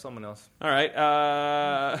 Break it up. Someone else. All right.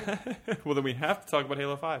 Well, then we have to talk about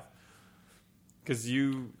Halo 5. Because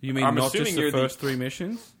You mean I'm not assuming just the you're first 3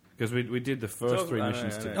 missions? Because we did the first Talk- 3 no, no,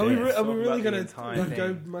 missions no, no. to Are we, death. are we Talk really about the going entire to thing.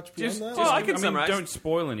 go much beyond Just, that? Well, I can mean, summarize. don't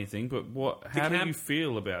spoil anything, but how do camp- you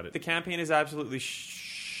feel about it? the campaign is absolutely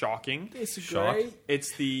shocking. Disagree.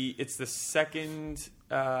 It's the second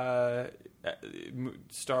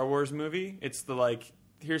Star Wars movie. It's the like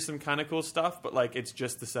here's some kind of cool stuff, but like it's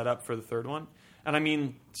just the setup for the third one. And I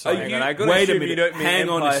mean, sorry, Hang on, I gotta Wait a assume you minute. don't mean Hang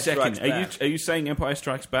on a Empire second. Strikes Are you saying Empire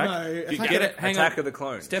Strikes Back? No, Attack Get of it. Hang Attack on. of the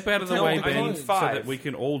Clones. Step out of the Attack way, of the Ben, Clones. so 5. that we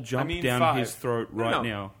can all jump I mean, down 5. his throat right No,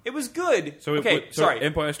 now. It was good. So, okay, so sorry.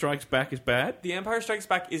 Empire Strikes Back is bad. The Empire Strikes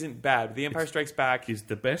Back isn't bad. The Empire Strikes Back Is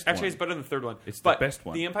the best. actually one. it's better than the third one. It's the but best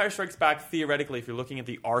one. The Empire Strikes Back, theoretically, if you're looking at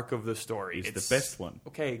the arc of the story, It's it's the best one.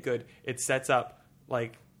 Okay, good. It sets up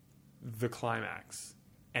like the climax,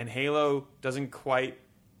 and Halo doesn't quite.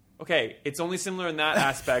 Okay, it's only similar in that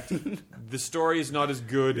aspect. The story is not as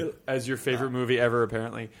good as your favorite movie ever.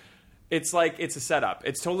 Apparently, it's like it's a setup.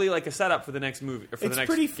 It's totally like a setup for the next movie or for the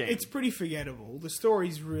next game. It's pretty forgettable. The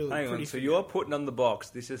story's really Hang pretty on, so forgettable. you're putting on the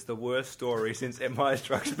box, this is the worst story since Empire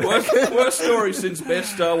Strikes Back. worst story since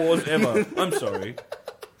best Star Wars ever. I'm sorry.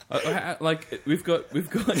 Like we've got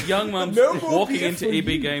young mums No more walking beer into for EB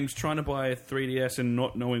you. Games trying to buy a 3DS and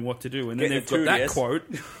not knowing what to do, and then Get they've the got that 2DS. quote.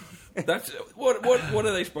 That's what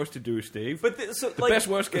are they supposed to do, Steve? But the like, best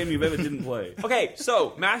worst game you've ever didn't play. Okay,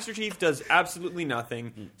 so Master Chief does absolutely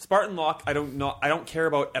nothing. Spartan Locke, I don't care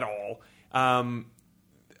about at all.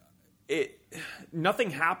 Nothing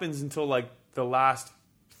happens until like the last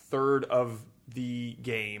third of the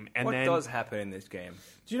game, and What then does happen in this game?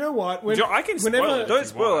 Do you know what? Joe, I can spoil whenever, it. Don't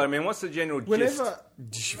spoil it. I mean, what's the general gist?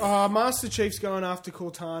 Whenever Master Chief's going after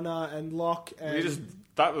Cortana and Locke, and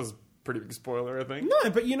that was a pretty big spoiler, I think. no,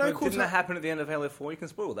 but you know Didn't that Cortana. happen at the end of Halo 4? You can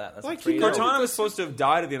spoil that. That's Like, like 3 you know- Cortana was supposed to have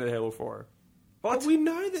died at the end of Halo 4. But we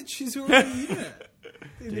know that she's already in it.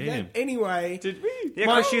 In the Damn. game. Anyway, Did we? Yeah,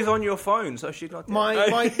 My- because she's on your phone, so she's not there.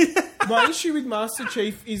 my issue with Master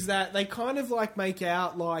Chief is that they kind of like make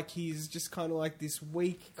out like he's just kind of like this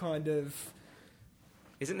weak kind of.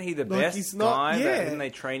 Isn't he the Like best he's not, guy? yeah. Didn't they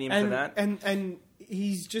train him and, for that? And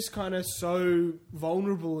he's just kind of so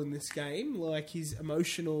vulnerable in this game. Like he's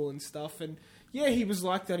emotional and stuff. And yeah, he was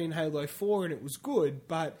like that in Halo 4, and it was good.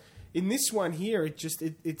 But in this one here,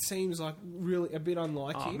 it seems like really a bit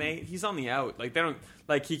unlike Oh, him. mate, he's on the out. Like they don't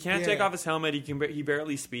like he can't Yeah. take off his helmet. He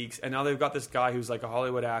barely speaks, and now they've got this guy who's like a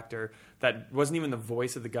Hollywood actor that wasn't even the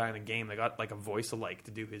voice of the guy in the game. They got like a voice alike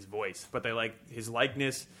to do his voice, but they like his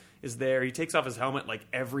likeness is there. He takes off his helmet like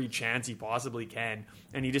every chance he possibly can,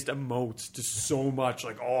 and he just emotes just so much,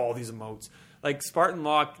 like all these emotes. Like Spartan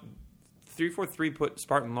Locke, 343 put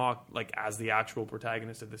Spartan Locke like as the actual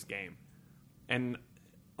protagonist of this game, and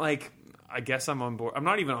like I guess I'm on board. I'm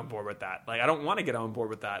not even on board with that. Like I don't want to get on board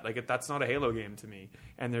with that. Like that's not a Halo game to me.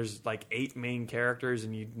 And there's like 8 main characters,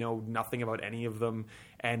 and you know nothing about any of them.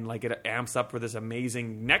 And like it amps up for this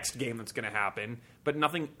amazing next game that's going to happen, but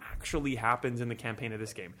nothing actually happens in the campaign of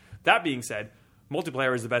this game. That being said,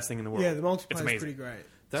 multiplayer is the best thing in the world. Yeah, the It's multiplayer amazing. is pretty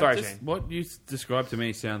great. Sorry, just, Shane. what you described to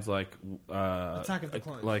me sounds like Attack of the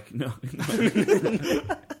Clones. Like no,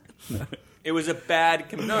 It was a bad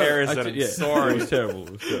comparison. I'm yeah, sorry. It was terrible.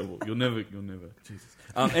 It was terrible. You'll never. Jesus.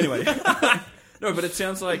 Anyway, no, but it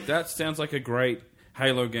sounds like a great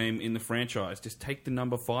Halo game in the franchise. Just take the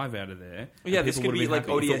number 5 out of there. Yeah, and this people could would be have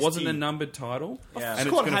been like happy. If it wasn't ODST. a numbered title, Yeah. and It's it's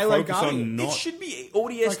called going to Halo focus on Guardian. not. It should be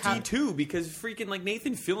ODST Like how- too, because freaking like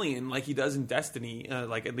Nathan Fillion, like he does in Destiny,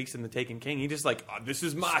 like at least in the Taken King, he just like this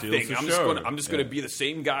is my Steals thing. the I'm show. just gonna be the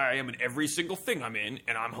same guy I am in every single thing I'm in,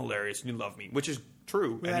 and I'm hilarious and you love me, which is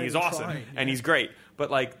true, Without and he's even awesome trying, and he's great. But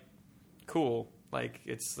like, cool. Like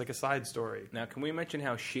it's like a side story. Now, can we mention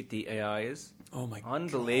how shit the AI is? Oh my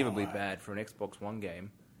Unbelievably bad for an Xbox One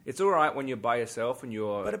game. It's all right when you're by yourself and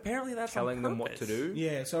you're But apparently that's on telling them what to purpose. do.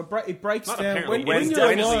 Yeah, so it breaks Not down. apparently. When When you're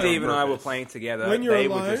When alone, Steve and I were purpose. playing together, when you're they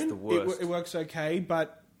alone, were just the worst. it works okay,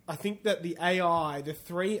 but I think that the AI, the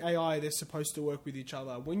three AI, they're supposed to work with each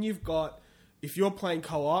other. If you're playing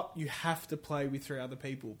co-op, you have to play with 3 other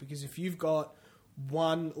people, because if you've got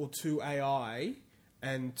 1 or 2 AI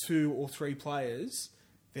and 2 or 3 players,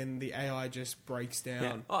 then the AI just breaks down.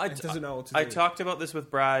 Yeah. Well, and doesn't know what to do. I talked about this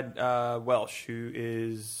with Brad Welsh, who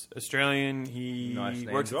is Australian. He Nice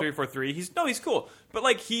name works at drop. 343. He's cool, but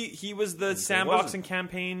like he was the sandboxing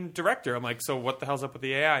campaign director. I'm like, so what the hell's up with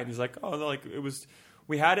the AI? And he's like, oh, no, like it was.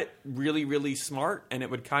 We had it really, really smart, and it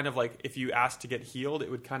would kind of like if you asked to get healed, it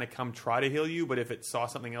would kind of come try to heal you. But if it saw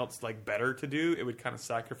something else like better to do, it would kind of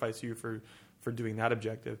sacrifice you for doing that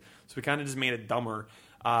objective. So we kind of just made it dumber.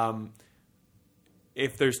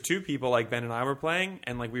 If there's 2 people like Ben and I were playing,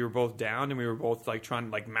 and like we were both down, and we were both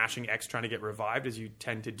like mashing X trying to get revived, as you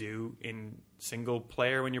tend to do in single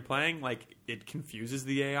player when you're playing, like it confuses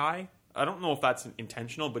the AI. I don't know if that's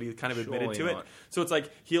intentional, but he kind of admitted to Surely it. not. So it's like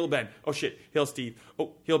heal Ben, oh shit, heal Steve,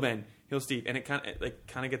 oh heal Ben, heal Steve, and it kind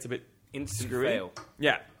of gets a bit Instant screwy. fail.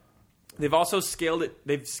 Yeah, they've also scaled it.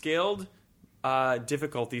 They've scaled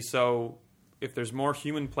difficulty, so if there's more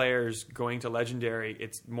human players going to Legendary,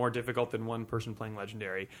 it's more difficult than one person playing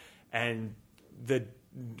Legendary. And the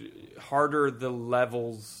harder the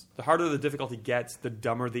levels, the harder the difficulty gets, the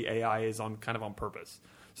dumber the AI is on purpose.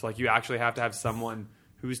 So like you actually have to have someone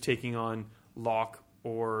who's taking on Locke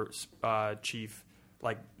or Chief,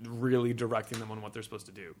 like really directing them on what they're supposed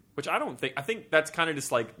to do. Which I think that's kind of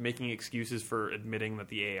just like making excuses for admitting that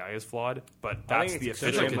the AI is flawed. But that's think the it's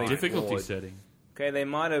It's official like a Extremely line. difficulty flawed. setting. Okay, they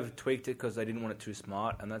might have tweaked it because they didn't want it too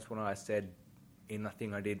smart, and that's what I said in the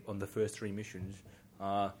thing I did on the first 3 missions.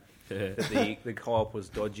 That the co-op was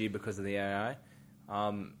dodgy because of the AI.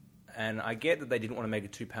 And I get that they didn't want to make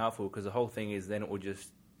it too powerful, because the whole thing is then it would just...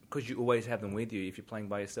 Because you always have them with you. If you're playing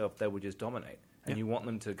by yourself, they would just dominate. And you want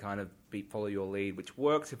them to kind of follow your lead, which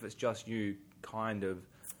works if it's just you, kind of.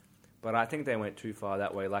 But I think they went too far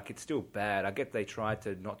that way. Like, it's still bad. I get they tried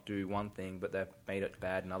to not do one thing, but they've made it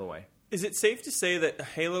bad another way. Is it safe to say that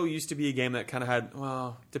Halo used to be a game that kind of had,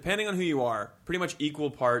 well, depending on who you are, pretty much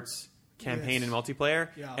equal parts campaign Yes. and multiplayer?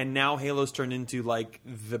 Yeah. And now Halo's turned into like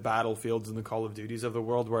the Battlefields and the Call of Duties of the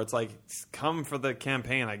world, where it's like, come for the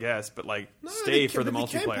campaign, I guess, but like stay for the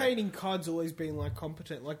multiplayer. The campaigning COD's always been like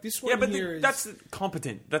competent. Like this one Yeah, but here is that's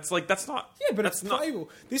competent. That's not. yeah, but that's it's playable.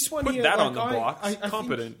 This one Put here, that like, on the I box. think-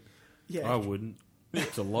 Competent. yeah, I wouldn't.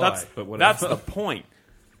 It's a lie, That's but whatever. that's the point.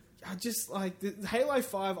 I just like the Halo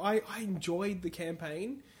 5. I enjoyed the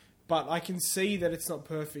campaign, but I can see that it's not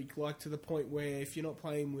perfect. Like to the point where if you're not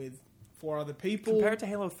playing with 4 other people, Compared to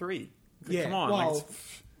Halo 3. yeah, Come on. like, well,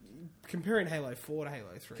 comparing Halo 4 to Halo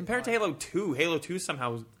 3, compared to Halo 2, Halo 2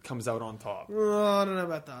 somehow comes out on top. Oh, I don't know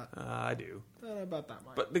about that. I do. I don't know about that,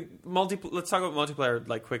 mate. But the let's talk about multiplayer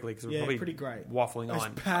like quickly, because we're Yeah, probably pretty great. waffling As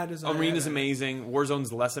on. bad as I Arena's am, amazing.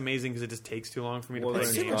 Warzone's less amazing because it just takes too long for me to Well, play.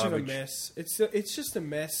 It's the too game. much of a garbage. mess. It's just a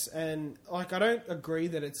mess, and like I don't agree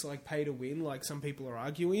that it's like pay to win, like some people are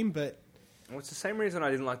arguing. But Well, it's the same reason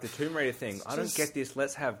I didn't like the Tomb Raider thing. I don't just- get this.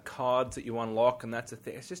 Let's have cards that you unlock, and that's a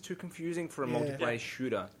thing. It's just too confusing for a Yeah. multiplayer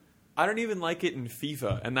shooter. I don't even like it in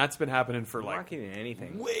FIFA, and that's been happening for I like like it in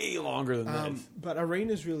anything. way longer than this. but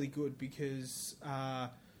Arena's really good because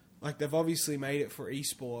like they've obviously made it for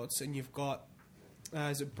esports, and you've got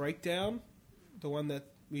is it Breakdown, the one that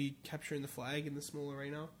we capturing the flag in the small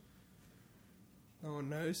arena. No one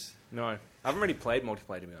knows. No, I haven't really played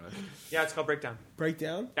multiplayer, to be honest. Yeah, it's called Breakdown.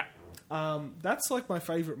 Breakdown. Yeah, That's like my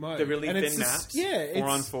favorite mode. the really and thin it's just, maps. Yeah,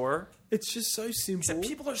 4-on-4. It's just so simple. Except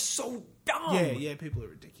people are so dumb. Yeah, people are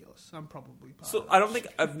ridiculous. I'm probably part So of it. I don't think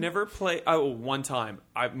I've never played. Oh, one time.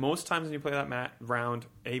 Most times when you play that round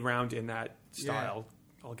in that style,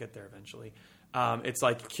 I'll get there eventually. It's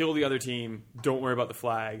like kill the other team. Don't worry about the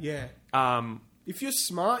flag. Yeah. If you're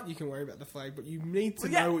smart, you can worry about the flag, but you need to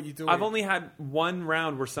know what you're doing. I've only had one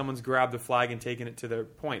round where someone's grabbed the flag and taken it to their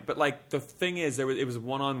point. But like the thing is, it was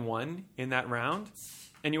 1-on-1 in that round,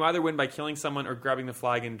 and you either win by killing someone or grabbing the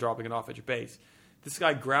flag and dropping it off at your base. This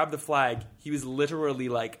guy grabbed the flag. He was literally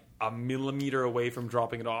like a millimeter away from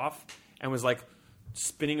dropping it off, and was like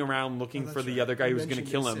spinning around looking that's for the right. other guy You who was going to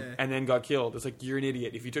mentioned kill this, him, yeah. and then got killed. It's like, you're an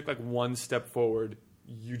idiot. If you took like one step forward,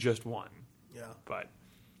 you just won. Yeah. But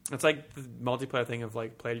it's like the multiplayer thing of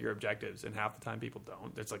like play to your objectives, and half the time people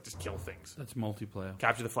don't. It's like just kill things, That's multiplayer.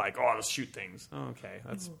 capture the flag. Oh, let's shoot things. Oh, okay,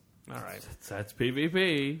 that's all right. That's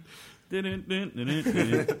PvP.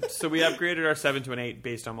 Dun-dun-dun-dun-dun-dun. So we upgraded our 7 to an 8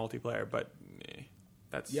 based on multiplayer, but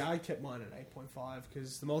That's Yeah, I kept mine at 8.5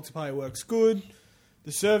 because the multiplayer works good.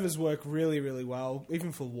 The servers work really, really well,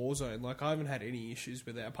 even for Warzone. Like, I haven't had any issues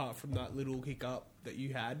with it apart from that little hiccup that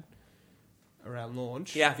you had around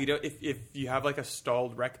launch. Yeah, if you have like a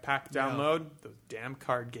stalled rec pack download, those damn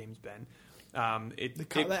card games, Ben. They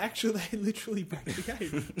literally break the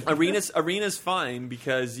game. Arena's fine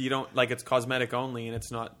because you don't like it's cosmetic only and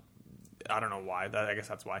it's not. I don't know why. I guess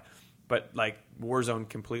that's why. But like Warzone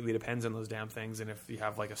completely depends on those damn things, and if you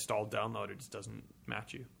have like a stalled download, it just doesn't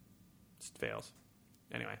match you. It just fails.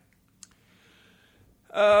 Anyway,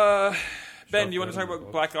 Ben, do you want to talk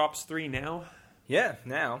about Black Ops 3 now? Yeah,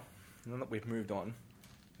 now that we've moved on,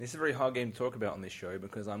 this is a very hard game to talk about on this show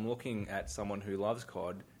because I'm looking at someone who loves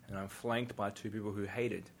COD and I'm flanked by two people who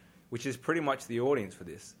hate it, which is pretty much the audience for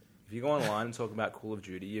this. If you go online and talk about Call of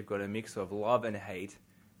Duty, you've got a mix of love and hate,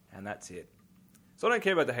 and that's it. So I don't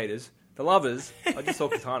care about the haters. The lovers, I just saw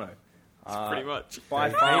Kitano. Pretty much.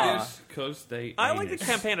 By far, because they. I like the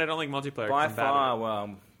campaign. I don't like multiplayer. by far, well,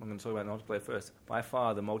 I'm going to talk about multiplayer first. By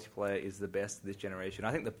far, the multiplayer is the best this generation.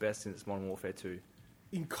 I think the best since Modern Warfare 2.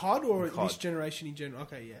 In COD or In COD. this generation in general?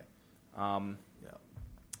 Okay, yeah.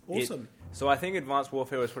 Awesome. So I think Advanced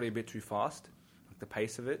Warfare was probably a bit too fast, like the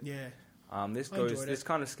pace of it. Yeah. This I enjoyed this it.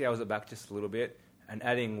 kind of scales it back just a little bit, and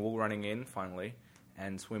adding wall running in finally,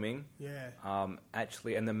 and swimming. Yeah.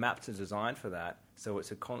 Actually, and the maps are designed for that, so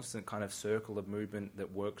it's a constant kind of circle of movement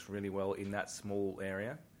that works really well in that small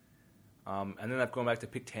area. And then they've gone back to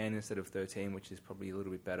pick 10 instead of 13, which is probably a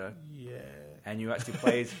little bit better. Yeah. And you actually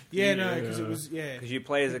play as Because it was, because you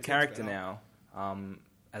play as a Pick 10's character better. now,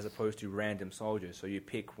 as opposed to random soldiers. So you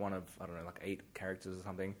pick one of, I don't know, like 8 characters or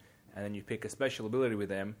something, and then you pick a special ability with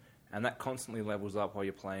them, and that constantly levels up while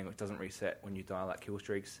you're playing. It doesn't reset when you die like kill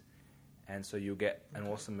streaks. And so you'll get an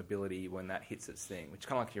awesome ability when that hits its thing, which is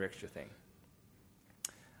kind of like your extra thing.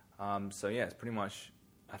 So yeah, it's pretty much,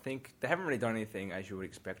 I think, they haven't really done anything as you would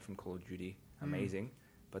expect from Call of Duty, amazing,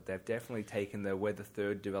 but they've definitely taken we're the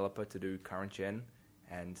third developer to do current gen,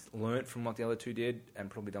 and learnt from what the other two did, and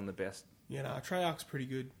probably done the best. Yeah, no, Treyarch's pretty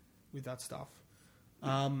good with that stuff.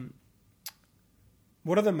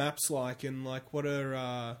 What are the maps like, and like what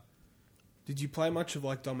are? Did you play much of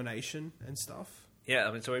like Domination and stuff? Yeah,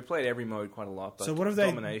 I mean, so we played every mode quite a lot, but So what have they?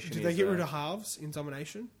 Domination Did they is, get rid of halves in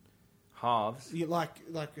Domination? halves? Yeah,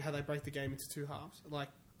 like how they break the game into 2 halves, like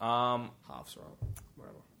halves, right?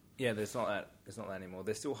 Whatever. Yeah, there's not that anymore.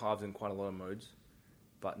 There's still halves in quite a lot of modes,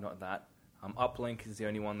 but not that. Uplink is the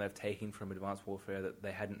only one they've taken from Advanced Warfare that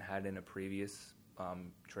they hadn't had in a previous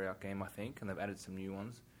Treyarch game, I think, and they've added some new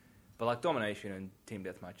ones. But like Domination and Team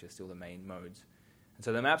Deathmatch are still the main modes. And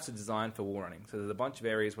so the maps are designed for wall running. So there's a bunch of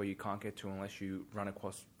areas where you can't get to unless you run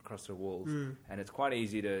across the walls. And it's quite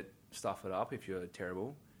easy to stuff it up if you're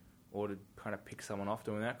terrible, or to kind of pick someone off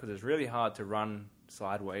doing that, because it's really hard to run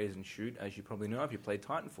sideways and shoot, as you probably know if you played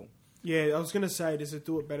Titanfall. Yeah, I was going to say, does it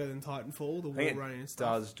do it better than Titanfall, the I wall think running and it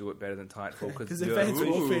stuff? does do it better than Titanfall Because Advanced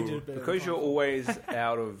Warfare did it better because than you're Titanfall. always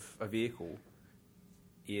out of a vehicle.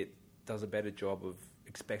 It does a better job of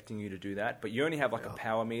expecting you to do that, but you only have like a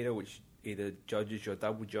power meter which either judges your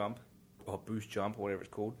double jump or boost jump or whatever it's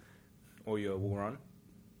called, or your wall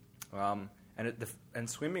run. And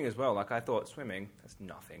swimming as well. Like I thought, swimming, that's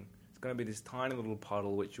nothing. It's going to be this tiny little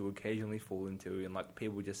puddle which you occasionally fall into, and like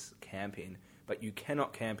people just camp in. But you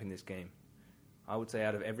cannot camp in this game. I would say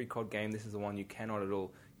out of every COD game, this is the one you cannot at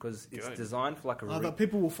all, because it's designed for like a. But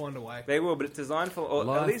people will find a way. They will, but it's designed for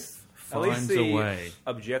or at least finds a the way.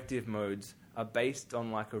 objective modes are based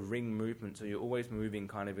on like a ring movement, so you're always moving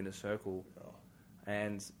kind of in a circle.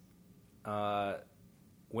 And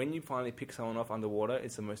when you finally pick someone off underwater,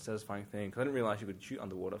 it's the most satisfying thing. Because I didn't realize you could shoot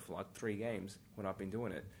underwater for like 3 games when I've been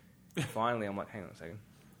doing it. Finally, I'm like, hang on a second,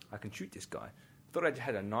 I can shoot this guy. Thought I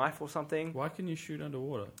had a knife or something. Why can you shoot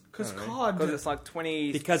underwater? Because COD... Because it's like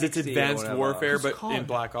 20. Because it's 60 or Advanced whatever. Warfare, It's but COD. in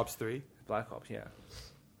Black Ops 3. Black Ops, yeah.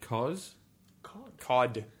 Cause?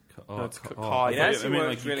 COD. Oh, No, it's COD. COD. It actually works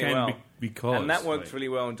like you really can well. because. And that works like, really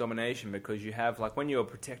well in Domination, because you have, like, when you're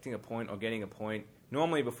protecting a point or getting a point,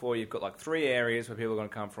 normally before you've got like 3 areas where people are going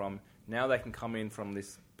to come from. Now they can come in from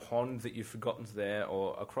this pond that you've forgotten's there,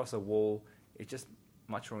 or across a wall. It's just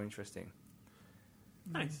much more interesting.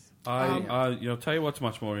 Nice. Tell you what's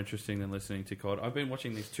much more interesting than listening to COD. I've been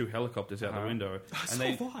watching these 2 helicopters out the window, So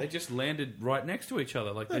and have I. they just landed right next to each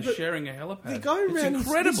other, like No, they're but sharing a helipad. They're going it's around...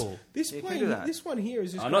 incredible. This You can plane, do that. this one here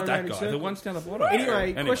is just Not going around that in guy. The circles. one's down the bottom.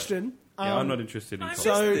 Anyway, question. Yeah, I'm not interested in I COD.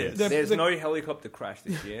 So this. There's no helicopter crash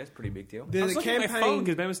this year. It's a pretty big deal. I was the looking at my phone campaign...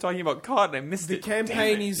 because Ben was talking about COD and I missed The it.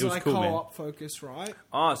 campaign Damn it. is It was like cool, man. co-op focused, right?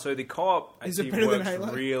 So the co-op Is it actually better than works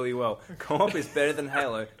Halo? really well. Co-op is better than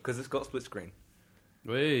Halo because it's got split screen.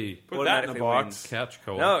 Wee. Put that in a automatically box. wins. Couch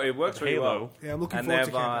co-op. No, it works Like really Halo. well. Yeah, I'm looking And forward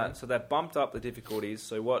to they've campaign. so they've bumped up the difficulties.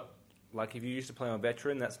 So what, like if you used to play on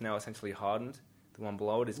veteran, that's now essentially hardened. The one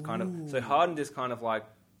below it is kind of so hardened is kind of like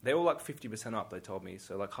they're all like 50% up. They told me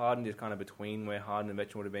so. Like hardened is kind of between where hardened and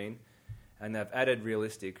veteran would have been, and they've added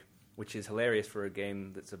realistic, which is hilarious for a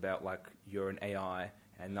game that's about like you're an AI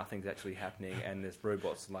and nothing's actually happening and there's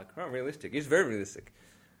robots. Like realistic. It's very realistic.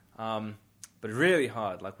 But really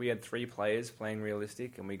hard. Like we had 3 players playing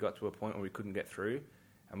realistic, and we got to a point where we couldn't get through.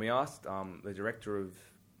 And we asked the director of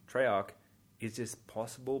Treyarch, "Is this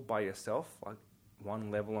possible by yourself? Like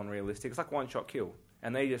one level on realistic? It's like one shot kill,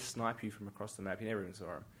 and they just snipe you from across the map. You never even saw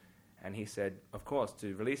them." And he said, "Of course,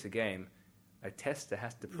 to release a game, a tester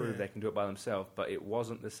has to prove they can do it by themselves, but it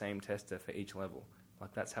wasn't the same tester for each level.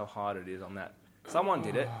 Like that's how hard it is on that. Someone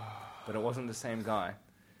did it, but it wasn't the same guy."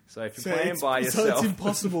 So if you're playing by so yourself, it's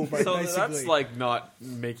impossible, but So basically. that's like not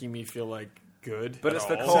making me feel like good. But at it's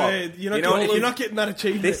the all. co-op. So you're not, You know getting, what, you're not getting that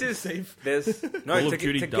achievement. this is Steve. there's no Call of to,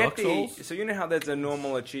 Duty to Dark get the Souls? so you know how there's a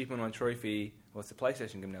normal achievement on trophy. Well, it's a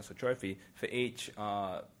PlayStation game now, so trophy for each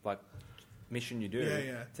like mission you do.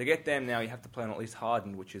 Yeah. To get them now, you have to play on at least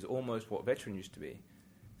hardened, which is almost what veteran used to be.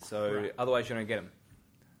 So otherwise, you don't get them.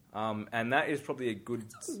 And that is probably a good.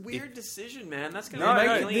 It's a weird decision, man. That's No,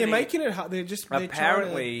 gonna no, be They're making it hard. They're Apparently,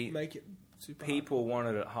 trying to make it super People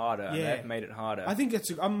wanted it harder. And Yeah. they've made it harder. hard. I think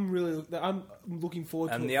I'm looking forward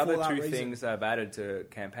to And it the for other that 2 reason. things they've added to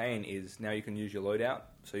campaign is now you can use your loadout.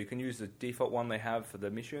 So you can use the default one they have for the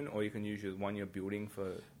mission, or you can use the one you're building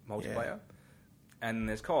for multiplayer. And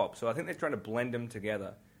there's co-op. So I think they're trying to blend them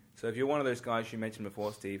together. So if you're one of those guys you mentioned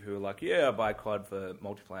before, Steve, who are like, yeah, I buy COD for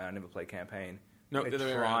multiplayer, I never play campaign. No, they're the other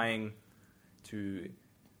way around. trying to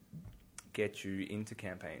get you into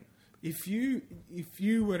campaign. If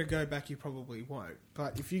you were to go back, you probably won't.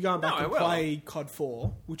 But if you go back I and will. play COD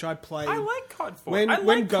 4, which I played, I like COD 4. when I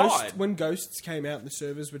like COD. when Ghosts came out and the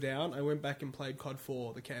servers were down, I went back and played COD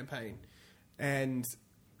 4, the campaign, and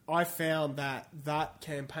I found that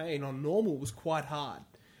campaign on normal was quite hard.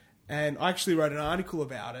 And I actually wrote an article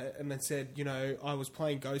about it, and it said, I was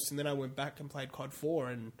playing Ghosts, and then I went back and played COD 4,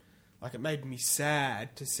 and like it made me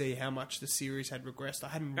sad to see how much the series had regressed. I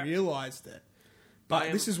hadn't realised it.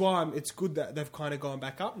 But this is why it's good that they've kind of gone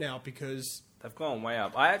back up now, because They've gone way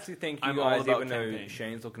up. I actually think you I'm all guys, about even though campaign.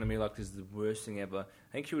 Shane's looking at me like this is the worst thing ever,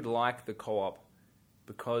 I think you would like the co-op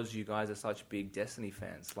because you guys are such big Destiny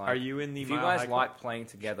fans. Like, Are you in the if you Mile guys High like playing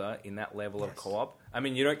together in that level of co-op, I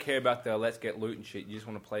mean, you don't care about the let's get loot and shit. You just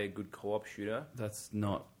want to play a good co-op shooter. That's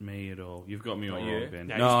not me at all. You've got me all Not you? wrong, Ben.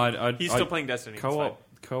 Yeah, no, he's still playing Destiny. It's fine.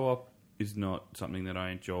 Co-op is not something that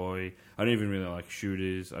I enjoy. I don't even really like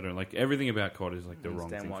shooters. I don't like everything about COD is like the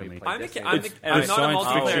wrong Understand thing why for you me. play I'm Destiny. not It's- a the science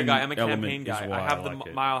multiplayer fiction guy. I'm a element campaign is guy. why I have I the like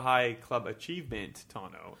it. Mile High Club achievement,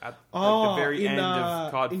 Tano, at oh, the very in, end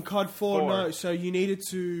of COD. in COD 4, no. So you needed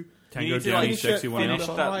to. You Tango need to, Down, like, you sexy one finish out.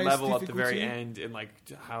 the that highest level at the very difficulty. end in like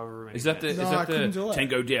however many. Is that the minutes. No, I couldn't do it.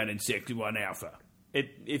 Tango Down in Sector 1 Alpha?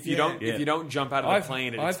 If you Yeah. don't Yeah. if you don't jump out of the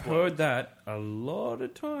plane, it I've explodes. heard that a lot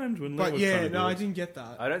of times when But Leo's yeah, trying to do no, I it. didn't get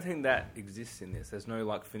that. I don't think that exists in this. There's no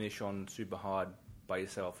like finish on super hard by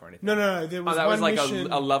yourself or anything. No. There was Oh, that one was like mission.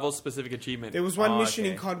 a level specific achievement. There was one Oh, mission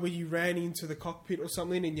in okay. COD where you ran into the cockpit or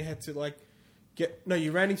something, and you had to like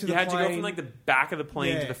you ran into You the had to plane. go from like the back of the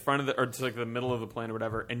plane Yeah. to the front of the, or to like the middle of the plane or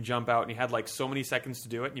whatever, and jump out. And you had like so many seconds to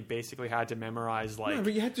do it, and you basically had to memorize like No,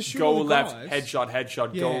 but you had to shoot go all the left, guys.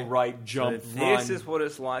 headshot, Yeah. go right, So jump, this run. is what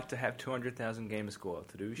it's like to have 200,000 gamer score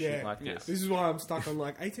to do shit Yeah. like Yeah. this. This is why I'm stuck on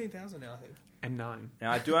like 18,000 now. I think. and 9.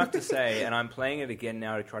 Now I do have to say, and I'm playing it again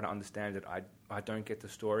now to try to understand it. I don't get the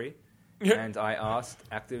story, and I asked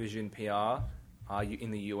Activision PR, "Are you in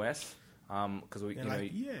the US?" Because we, They're you know,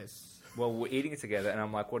 like, yes. well, we're eating it together, and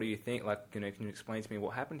I'm like, "What do you think? Like, can you explain to me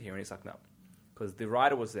what happened here?" And he's like, "No," because the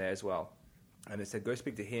writer was there as well, and they said, "Go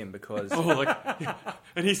speak to him because." Oh, like,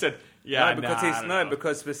 and he said, "Yeah, no, because nah, I don't know.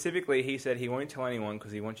 because specifically he said he won't tell anyone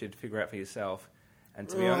because he wants you to figure out for yourself. And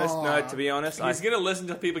to be honest, He's gonna listen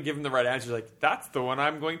to people give him the right answers. Like, that's the one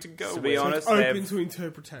I'm going to go To with." be So honest, it's open they've- to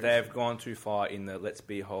interpretation. they've gone too far in the let's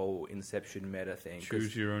be whole Inception meta thing. 'Cause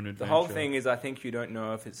Choose your own adventure. the whole thing is, I think you don't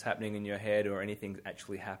know if it's happening in your head or anything's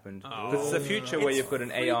actually happened. Because it's a future where you've got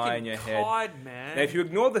an AI in your head. COD, man. Now, if you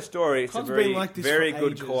ignore the story, it's COD's a been very, like this very for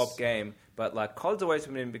good ages. co-op game. But like COD's always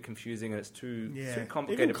been a bit confusing, and it's too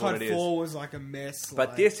complicated Even for what COD it is. 4 was like a mess. But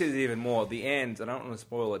like, this is even more. The end, I don't want to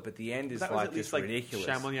spoil it, but the end is That was like at least just like ridiculous.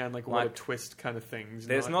 Shyamalan, like what a twist kind of things.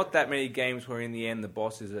 There's not that many games where in the end the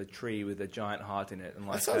boss is a tree with a giant heart in it. And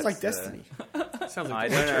like, that sounds like that's, Destiny. Sounds I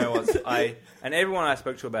like don't know and everyone I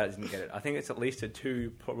spoke to about it didn't get it. I think it's at least a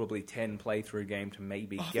 2, probably 10 playthrough game to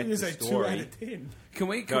maybe I think get it was the a 2 story. out of 10. Can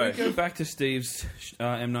we go back to Steve's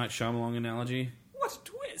M. Night Shyamalan analogy? what a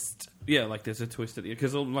twist. Yeah, like there's a twist at the end.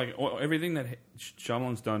 Because like everything that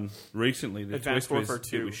Shyamalan's done recently, the Advanced twist Warfare was,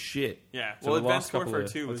 2. it was shit. Yeah, So well, the last Advanced couple Warfare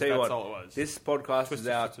of- 2 I'll was tell you that's what, all it was. This podcast Twist, is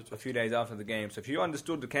out twist. a few days after the game, so if you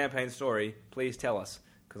understood the campaign story, please tell us,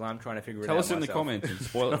 because I'm trying to figure it Tell out us in the myself. comments and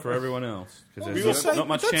spoil it for everyone else. Because We there's will not, say- not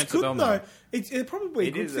much that's chance good, that they'll though. know. It's probably a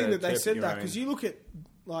It good is thing a that they tip said your that, own. because you look at,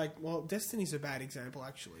 like, well, Destiny's a bad example,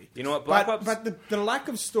 actually. You know what, Black Ops... But the lack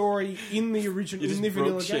of story in the original, in the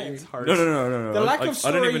vanilla game, Heart. No. The lack I, of I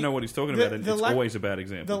story- don't even know what he's talking the- about, and the it's lack- always a bad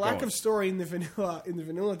example. the Go lack on. of story in the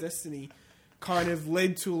vanilla Destiny kind of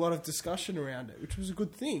led to a lot of discussion around it, which was a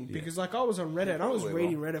good thing, because like I was on Reddit and I was Probably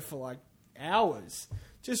reading Reddit for like hours,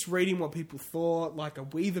 just reading what people thought. Like, are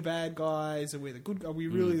we the bad guys? Are we the good guys? Are we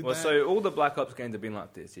really the Well, bad? so all the Black Ops games have been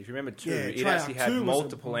like this. If you remember 2, Yeah, it Treyarch actually had 2 was a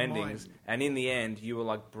multiple mine. endings, and in the end, you were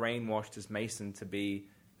like brainwashed as Mason to be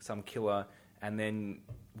some killer, and then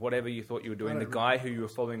whatever you thought you were doing, the guy who you were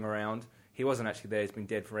following around, he wasn't actually there. He's been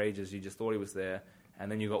dead for ages. You just thought he was there,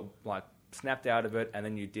 and then you got like snapped out of it, and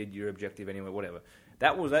then you did your objective anyway. Whatever.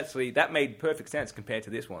 That made perfect sense compared to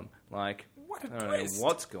this one. Like, What a I don't twist. know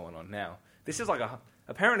what's going on now. This is like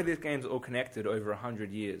apparently these games are all connected over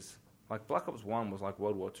 100 years. Like Black Ops 1 was like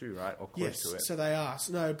World War II, right? Or close yes, to it. so they are.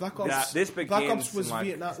 No, Black Ops. This Black begins Ops was in, like,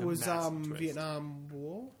 Vietnam. it's a Was massive twist. Vietnam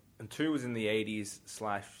War? And 2 was in the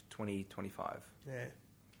 80s/2025. Yeah.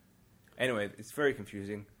 Anyway, it's very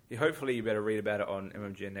confusing. Hopefully you better read about it on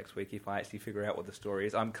MMGN next week if I actually figure out what the story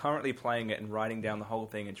is. I'm currently playing it and writing down the whole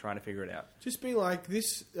thing and trying to figure it out. Just be like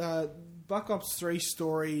this. Black Ops 3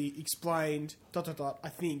 story explained. ... I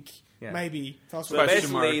think Yeah. maybe. Tell us So what-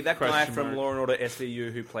 Question basically, mark, that guy question from mark. Law and Order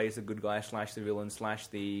SVU who plays the good guy / the villain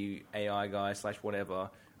 / the AI guy / whatever,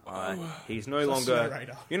 he's no longer...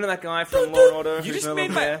 narrator. You know that guy from Law and Order You who's just no made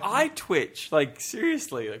longer my there? eye twitch. Like,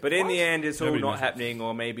 seriously. Like, But in what? the end, it's all Nobody not knows. happening,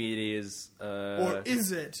 or maybe it is... or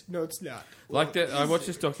is it? No, it's not. Like that, I watched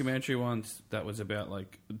this documentary once that was about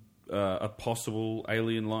like a possible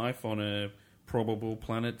alien life on a probable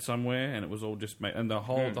planet somewhere, and it was all just and the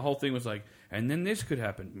whole thing was like, and then this could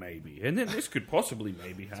happen maybe, and then this could possibly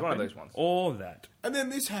maybe happen. one of those ones. Or that. And then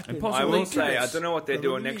this happened. And I possibly will say, I this. don't know what they're I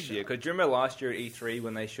doing believe next year. that. Because do you remember last year at E3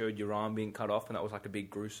 when they showed your arm being cut off, and that was like a big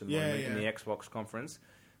gruesome moment in the Xbox conference?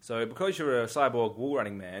 So because you're a cyborg wall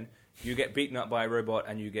running man, you get beaten up by a robot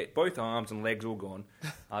and you get both arms and legs all gone,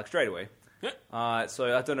 like straight away.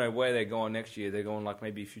 So I don't know where they're going next year. They're going like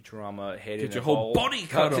maybe Futurama head Get in your a whole hole body kind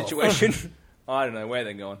cut of off. situation. I don't know where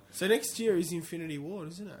they're going. So next year is Infinity Ward,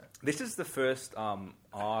 isn't it? This is the first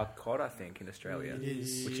R-COD, I think, in Australia, It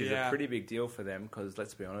is. which is Yeah. a pretty big deal for them because,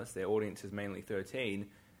 let's be honest, their audience is mainly 13.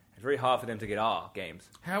 It's very hard for them to get R games.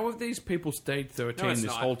 How have these people stayed 13 No, it's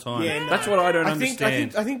this not. whole time? Yeah, no. That's what I don't I think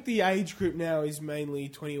understand. the age group now is mainly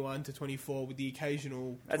 21 to 24, with the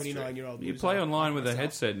occasional That's true. 29-year-old. You play online with a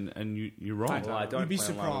headset, and you're right. Well, I don't You'd be play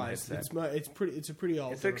online with surprised. headset. It's a pretty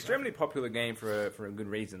old. It's an extremely popular game for a good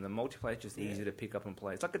reason. The multiplayer is just easy to pick up and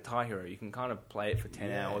play. It's like Guitar Hero. You can kind of play it for 10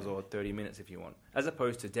 Yeah. hours or 30 minutes if you want, as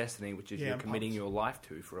opposed to Destiny, which is Yeah, you're I'm committing pumped. your life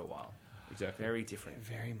to for a while. Exactly. Very different.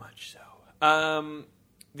 Very much so.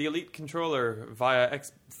 The Elite controller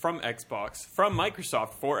from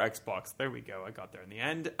Microsoft for Xbox. There we go. I got there in the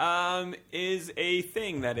end. Is a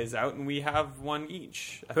thing that is out, and we have one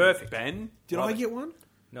each. I think, Perfect. Ben, Did Love I it. get one?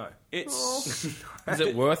 No. it's Is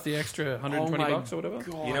it worth the extra 120 Oh my bucks or whatever?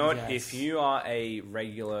 God, You know what? yes. If you are a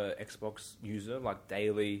regular Xbox user, like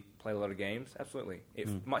daily, play a lot of games, absolutely.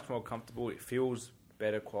 It's much more comfortable. It feels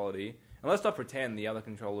better quality. And let's not pretend the other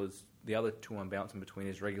controllers, the other two I'm bouncing between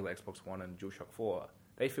is regular Xbox One and DualShock 4.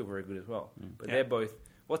 They feel very good as well. But Yeah. they're both...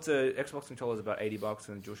 What's a Xbox controller is about $80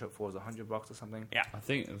 and DualShock 4 is $100 or something. Yeah. I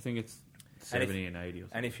think it's And if- 70 and 80 or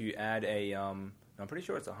something. And if you add a... I'm pretty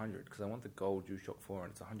sure it's 100 because I want the gold DualShock 4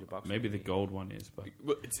 and it's $100. Maybe the gold one is, but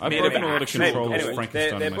Well, it's I've made broken of a lot of actual controllers, gold. Anyway,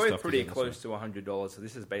 Frankenstein they're and my both stuff pretty together, close to $100, so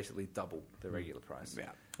this is basically double the regular price. Yeah.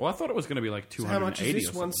 well, I thought it was going to be like So 280 how much is or this?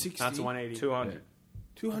 something. 160. That's 180. 200. Yeah.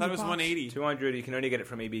 200 I thought it was bucks? 180. 200, you can only get it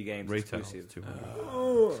from EB Games. Retail exclusive. 200.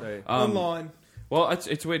 Oh, So, online. Well,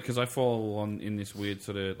 it's weird because I fall in this weird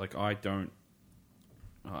sort of like I don't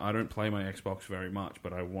play my Xbox very much,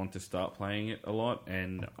 but I want to start playing it a lot,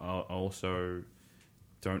 and I also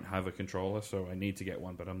don't have a controller, so I need to get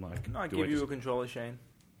one. But I'm like, can I do give I you just- a controller, Shane?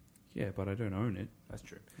 Yeah, but I don't own it. That's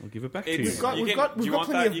true. I'll give it back to It's, you. We've got- you we've can, got- do you we've got want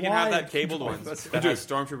plenty that? of You can have wide that cabled one controllers. that has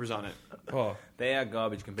stormtroopers on it. Oh, They are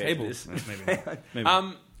garbage compared cables. to this. Maybe. Maybe.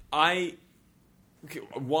 I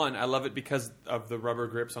love it because of the rubber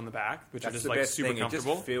grips on the back, which are That's just the like best super thing.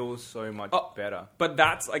 comfortable. It just feels so much Oh, better. But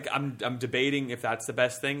that's like I'm debating if that's the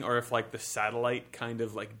best thing or if like the satellite kind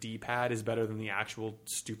of like D-pad is better than the actual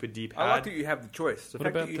stupid D-pad. I like that you have the choice. The What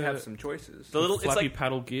fact about that you the- have some choices. the little it's flappy like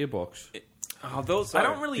paddle gearbox. those. I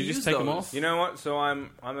don't really Did you use just take those. them off? You know what? So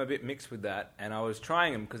I'm a bit mixed with that, and I was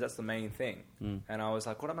trying them because that's the main thing. And I was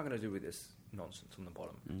like, what am I going to do with this nonsense on the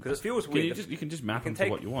bottom? Because it feels weird. You can just map You them can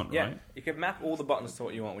to what you want, yeah, right? you can map all the buttons to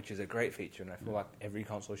what you want, which is a great feature, and I feel like every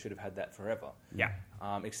console should have had that forever. Yeah.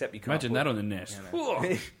 Except you can't. Imagine that on the NES.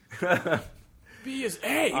 B is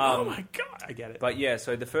A. Oh my god, I get it. But yeah,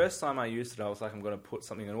 so the first time I used it, I was like, I'm going to put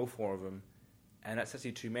something on all four of them. And that's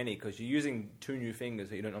actually too many because you're using two new fingers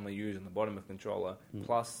that you don't normally use on the bottom of the controller,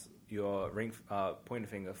 plus your pointer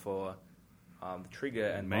finger for the trigger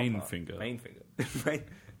and Main bumper. finger. Main finger.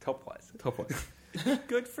 Top wise. Top one.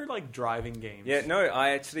 Good for like driving games. Yeah, no,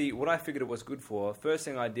 what I figured it was good for, first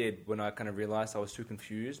thing I did when I kind of realized I was too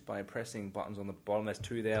confused by pressing buttons on the bottom, there's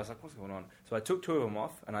two there, I was like, what's going on? So I took two of them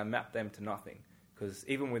off and I mapped them to nothing. Because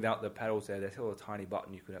even without the paddles there, there's still a tiny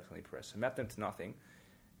button you could accidentally press. So mapped them to nothing.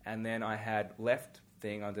 And then I had left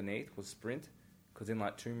thing underneath was sprint. Because in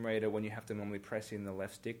like Tomb Raider, when you have to normally press in the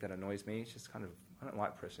left stick, that annoys me. It's just kind of, I don't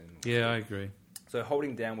like pressing. Yeah, I agree. So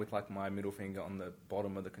holding down with like my middle finger on the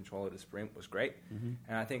bottom of the controller to sprint was great. And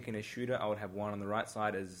I think in a shooter, I would have one on the right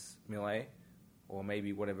side as melee, or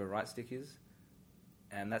maybe whatever right stick is.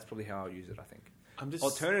 And that's probably how I'll use it, I think.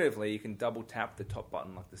 Alternatively, you can double tap the top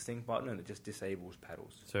button, like the sync button, and it just disables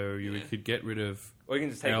paddles. So you could get rid of Or you can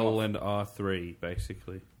just take them L off. and R3,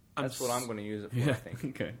 basically. That's what I'm going to use it for, I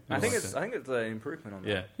think. Okay. I think like it's that. an improvement on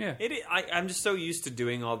that. Yeah. I'm just so used to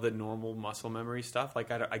doing all the normal muscle memory stuff.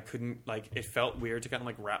 Like I couldn't like it felt weird to kind of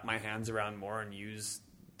like wrap my hands around more and use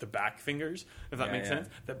the back fingers, if that makes sense.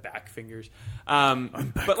 The back fingers.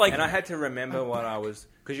 But like, And I had to remember what I was...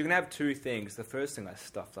 Because you can have two things. The first thing I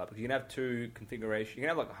stuffed up. You can have two configurations. You can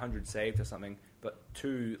have like 100 saved or something, but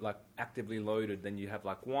two like actively loaded. Then you have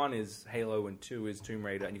like one is Halo and two is Tomb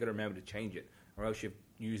Raider, and you've got to remember to change it. Or else you're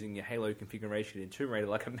using your Halo configuration in Tomb Raider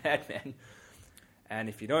like a madman. And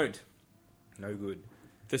if you don't, no good.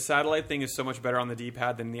 the satellite thing is so much better on the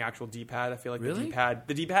D-pad than the actual D-pad. I feel like Really?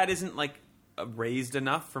 the D-pad isn't like raised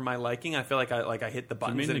enough for my liking. I feel like I hit the Do you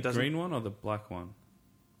buttons mean and the it doesn't. green one or the black one?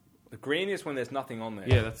 The green is when there's nothing on there.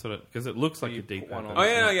 Yeah, that's what it... Because it looks like you a deep put one on.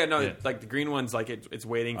 pad. Oh yeah. Like the green one's like it's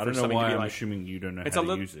waiting I for don't know something why to be I'm like. assuming you don't know It's how a to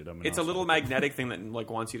little. use it. I'm an It's a little asshole. magnetic thing that like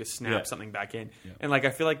wants you to snap Yeah. something back in, Yeah. and like I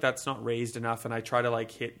feel like that's not raised enough, and I try to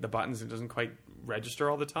like hit the buttons and it doesn't quite register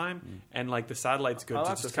all the time, and like the satellite's good I to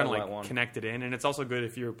like the just kind of like satellite one. connect it in, and it's also good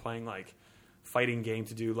if you're playing like fighting game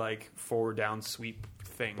to do like forward down sweep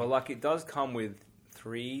thing. But like it does come with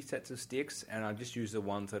 3 sets of sticks, and I just use the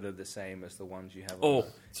ones that are the same as the ones you have. Oh, on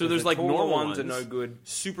there. so 'Cause there's the like taller normal ones are no good.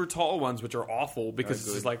 super tall ones which are awful because it's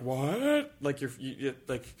good. just like what, like you're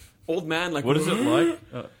like old man, like What is it like?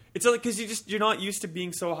 It's like because you're not used to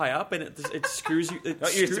being so high up, and it screws you. It Not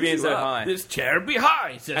used to screws being you so up. high. This chair be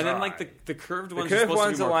high. And then like the curved The ones, curved are supposed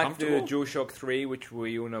ones to be are more like the comfortable. DualShock 3, which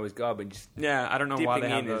we all know is garbage. Yeah, I don't know Dipping why they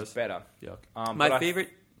have in those. is better. Yuck. My but favorite.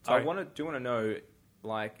 I Sorry. want to know,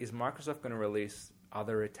 like, is Microsoft going to release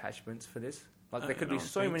other attachments for this? Like, there could be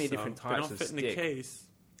so many different They types don't of fit in the stick, case.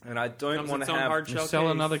 and I don't Comes want with to its own have. hard shell Sell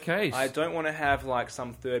case. another case. I don't want to have like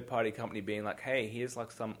some third-party company being like, "Hey, here's like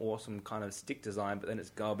some awesome kind of stick design," but then it's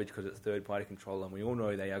garbage because it's third-party controller, and we all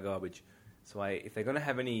know they are garbage. So if they're going to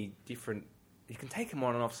have any different, you can take them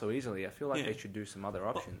on and off so easily. I feel like Yeah. they should do some other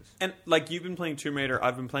options. And like you've been playing Tomb Raider,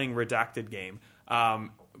 I've been playing Redacted Game.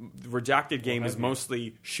 Redacted Game is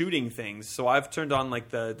mostly shooting things, so I've turned on like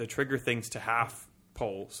the trigger things to half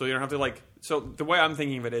pull, so you don't have to like. So the way I'm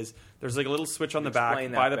thinking of it is, there's like a little switch on the back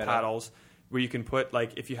Explain that by the better. paddles where you can put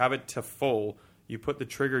like if you have it to full, you put the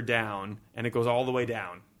trigger down and it goes all the way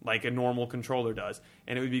down like a normal controller does,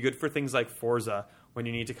 and it would be good for things like Forza when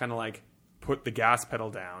you need to kind of like put the gas pedal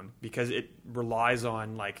down because it relies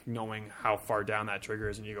on like knowing how far down that trigger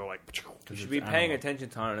is, and you go like. You should be paying attention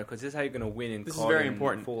to it because this is how you're going to win in This is COD very and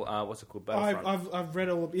important. Full, what's it called? Battlefront. I've read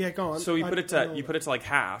all. Yeah, go on. So you I put it know to you put it to like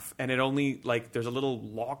half, and it only like there's a little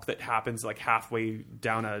lock that happens like halfway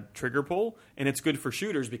down a trigger pull, and it's good for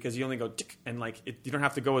shooters because you only go tick, and like you don't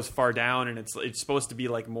have to go as far down, and it's supposed to be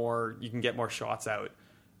like more. You can get more shots out.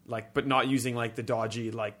 but not using like the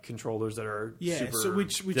dodgy like controllers that are super. So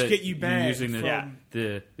which that get you you're banned using from...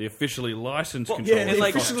 the officially licensed Well, controller. and,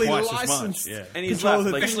 like, costs officially twice as licensed. much. Yeah. And he's controller left,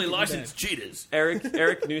 that like, Officially Yeah. licensed cheaters. Eric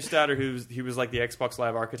Neustadter, he was like the Xbox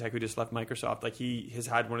Live architect who just left Microsoft. Like he has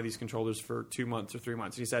had one of these controllers for 2 months or 3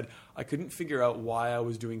 months. And he said, I couldn't figure out why I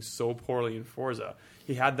was doing so poorly in Forza.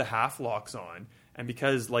 He had the half locks on, and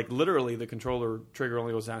because like literally the controller trigger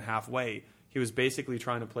only goes down halfway, he was basically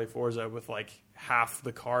trying to play Forza with like half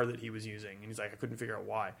the car that he was using, and he's like, I couldn't figure out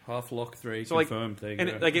why. Half lock 3 So like, confirmed. There you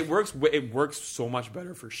and go. it works so much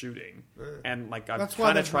better for shooting. And like I've That's why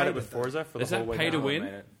kind of they've tried made it with it, though. Forza for Is the that whole way pay to down. win?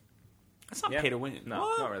 Man, It's not Yeah. pay to win. No,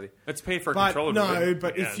 What? not really. It's pay for a But controller. to no, win.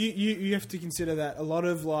 but if Yeah. you have to consider that a lot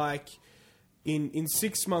of like in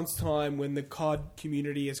 6 months' time, when the COD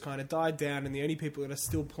community has kind of died down and the only people that are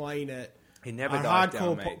still playing it He never are dies hardcore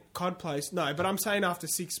down, mate. COD players. No, but I'm saying after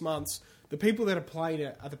 6 months, the people that are playing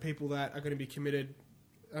it are the people that are going to be committed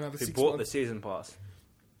another Who 6 bought the months. season pass?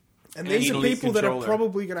 And And these an are elite people that are controller.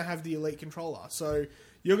 probably going to have the elite controller. So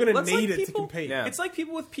you're going to Well, it's need like it people- to compete. Yeah. It's like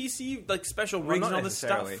people with PC, like special Well, rigs not and all this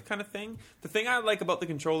necessarily. stuff kind of thing. The thing I like about the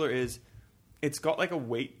controller is it's got like a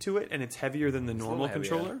weight to it, and it's heavier than the normal little heavier.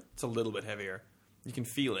 controller. It's a little bit heavier. You can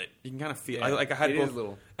feel it. You can kind of feel. Yeah, I had it both. is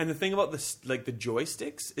little. And the thing about this, like the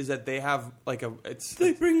joysticks, is that they have like a.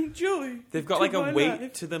 they bring joy. They've got to like a my weight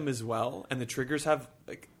life. to them as well, and the triggers have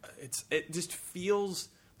like it just feels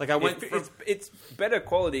like I went. It's better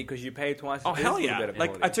quality because you pay twice. Oh it is hell a little yeah! better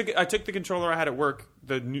Like quality. I took the controller I had at work,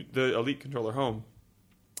 the Elite controller home,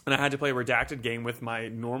 and I had to play a redacted game with my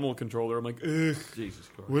normal controller. I'm like, ugh, Jesus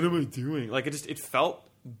Christ. what am I doing? Like it felt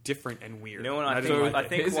different and weird. You know what And I didn't think- like I it.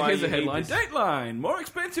 think Here's, why here's a you need headline. this- Dateline. More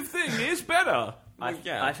expensive thing is better. I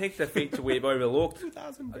think the feature we've overlooked,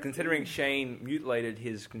 2,000 considering Shane mutilated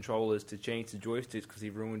his controllers to change the joysticks because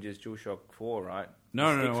he ruined his DualShock 4, right?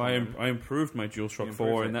 No, The no, sticks no. on them. I improved my DualShock You 4,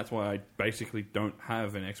 improved it. and that's why I basically don't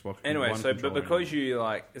have an Xbox Anyway, One so but controller because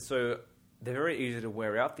anymore. you they're very easy to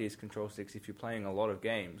wear out these control sticks if you're playing a lot of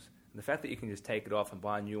games. The fact that you can just take it off and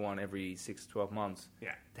buy a new one every 6 to 12 months,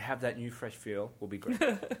 Yeah. to have that new fresh feel will be great.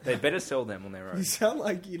 They better sell them on their own. You sound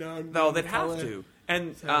like, No, they'd have to.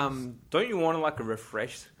 And Don't you want like a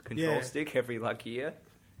refreshed control Yeah. stick every year?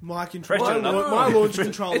 My Fresh enough. my launch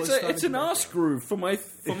controller. It's an R groove for my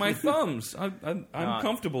thumbs. I'm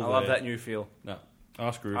comfortable. I love there. that new feel. No,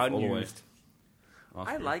 R groove all the way. Unused.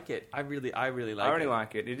 I like it. I really like I already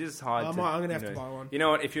like it. It is hard. I'm going to have to buy one. You know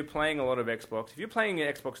what? If you're playing a lot of Xbox, if you're playing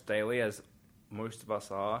Xbox daily, as most of us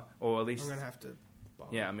are, or at least, I'm going to have to buy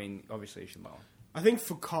one. yeah, I mean, obviously you should buy one. I think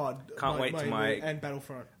for COD. Can't wait to my- And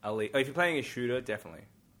Battlefront. Elite. If you're playing a shooter, definitely.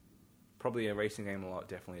 Probably a racing game a lot,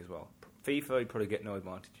 definitely as well. FIFA, you'd probably get no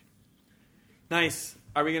advantage. nice.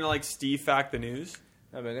 Are we gonna like Steve fact the news?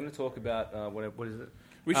 No, we're going to talk about what is it?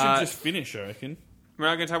 We should Uh, just finish, I reckon. We're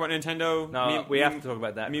not gonna talk about Nintendo. No, we have to talk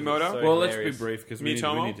about that. 'cause Miyamoto? it's so Well, let's hilarious. be brief because we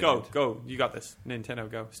Miitomo, need to go, end. go. You got this. Nintendo,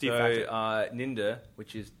 go. Steve So, fact it. Ninja,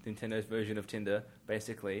 which is Nintendo's version of Tinder,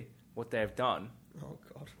 basically, what they've done. Oh,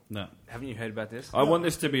 God. No, Haven't you heard about this? I want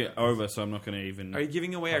this to be over, so I'm not going to even. Are you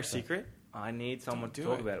giving away our secret? I need someone to do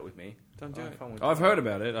talk it. about it with me. Don't do I'll it. find one. I've heard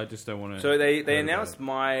about it. I just don't want to. So they heard about announced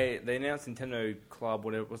it. they announced Nintendo Club,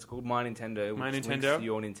 what's it called, My Nintendo, My which Nintendo? links to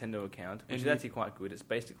your Nintendo account, which And is you- actually quite good. It's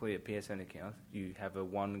basically a PSN account. You have a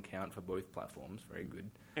one account for both platforms. Very good.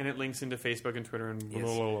 And it links into Facebook and Twitter and Yes.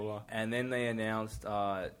 blah blah blah blah. And then they announced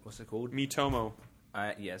what's it called? Miitomo.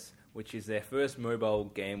 Yes, which is their first mobile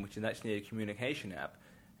game, which is actually a communication app.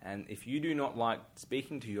 And if you do not like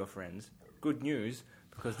speaking to your friends, good news,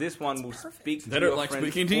 because this one will speak to They your don't like friends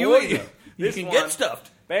speaking to for you either. You This can one- get stuffed.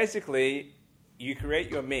 Basically, you create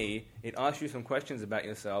your me, it asks you some questions about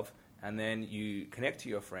yourself, and then you connect to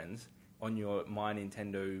your friends on your My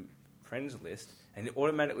Nintendo friends list, and it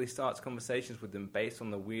automatically starts conversations with them based on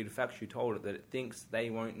the weird facts you told it that it thinks they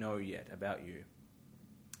won't know yet about you.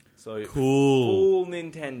 So, Cool. full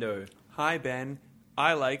Nintendo. Hi Ben,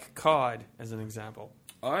 I like COD as an example.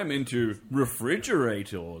 I'm into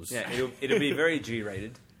refrigerators. Yeah, it'll be very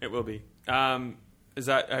G-rated. It will be. Is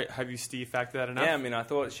that have you Steve factored that enough? Yeah, I mean, I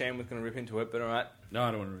thought Shane was going to rip into it, but all right, No,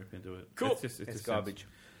 I don't want to rip into it. Cool. It's it's a garbage.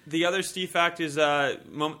 The other Steve fact is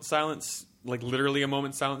moment silence, like literally a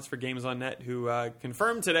moment silence for Games on Net, who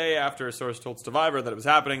confirmed today after a source told Survivor that it was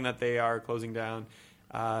happening that they are closing down.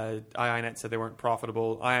 IINet said they weren't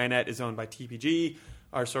profitable. IINet is owned by TPG.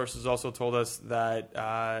 Our sources also told us that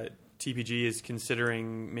TPG is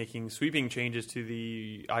considering making sweeping changes to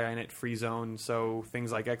the IINet free zone, so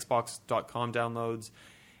things like Xbox.com downloads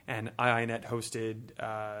and IINet hosted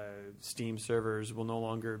Steam servers will no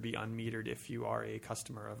longer be unmetered if you are a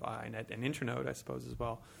customer of IINet and Internode, I suppose, as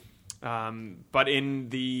well. But in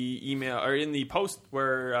the email or in the post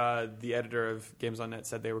where the editor of Games on Net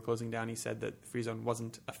said they were closing down, he said that Free Zone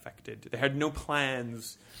wasn't affected. They had no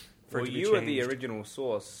plans for it to be you changed. are the original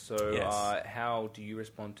source, so Yes. how do you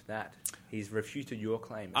respond to that? He's refuted your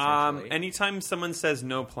claim, essentially. Anytime someone says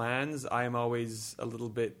no plans, I am always a little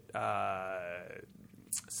bit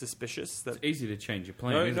suspicious that It's easy to change your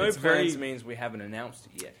plan. no isn't no it? plans means we haven't announced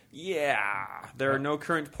it yet. there are no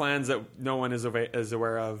current plans that no one is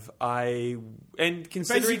aware of. Considering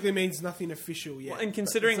Basically means nothing official yet. and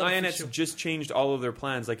considering It's not INET's official. just changed all of their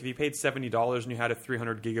plans, like if you paid $70 and you had a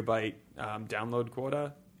 300 gigabyte download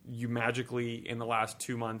quota, you magically in the last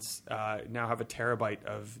 2 months now have a terabyte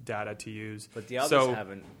of data to use. But the others So-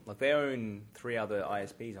 haven't. Like, they own 3 other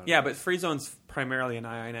ISPs on it. Yeah, but FreeZone's primarily an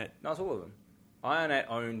INET. No, it's all of them. IONET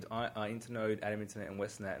owned Internode, Adam Internet, and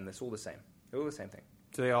Westnet, and it's all the same. They're all the same thing.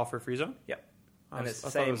 Do they offer FreeZone? Yep. I And was- it's I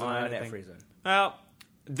the thought it same was an INET IONET thing. free zone. Well,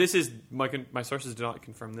 this is my sources do not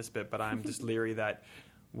confirm this bit, but I'm just leery that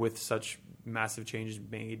with such massive changes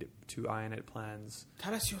made to INET plans,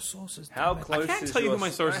 Tell us your sources. How damn it. close can't is tell you your, who my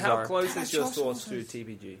sources how are. close Tell is us your your source to sources.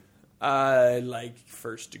 TPG? like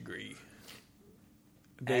first degree.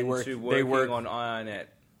 They And work. to They working work on IONET.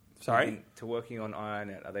 Sorry, To working on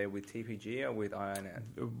IONET. Are they with TPG or with IONET?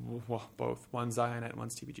 well, both. One's INET,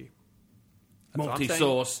 one's TPG. That's what I'm saying.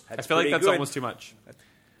 Multi-source. I That's feel like pretty that's good. almost too much.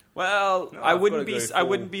 Well, No, I I've wouldn't gotta be. go I full-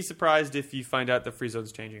 wouldn't be surprised if you find out the free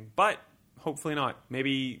zone's changing, but hopefully not.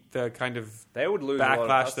 Maybe the kind of They would lose a lot of backlash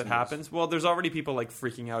that customers. happens. Well, there's already people like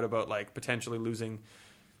freaking out about like potentially losing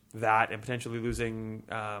that and potentially losing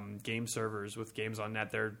game servers with Games on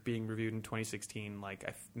Net. They're being reviewed in 2016. Like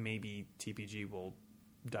maybe TPG will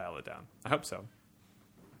dial it down. I hope so.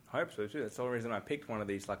 I hope so too. That's the only reason I picked one of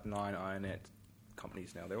these like 9 IONET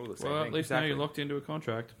companies now. They're all the same Well, thing. at least now Exactly. you're locked into a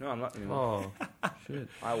contract. No, I'm not anymore. Oh, shit.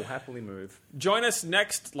 I will happily move. Join us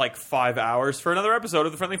next like 5 hours for another episode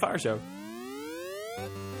of the Friendly Fire Show.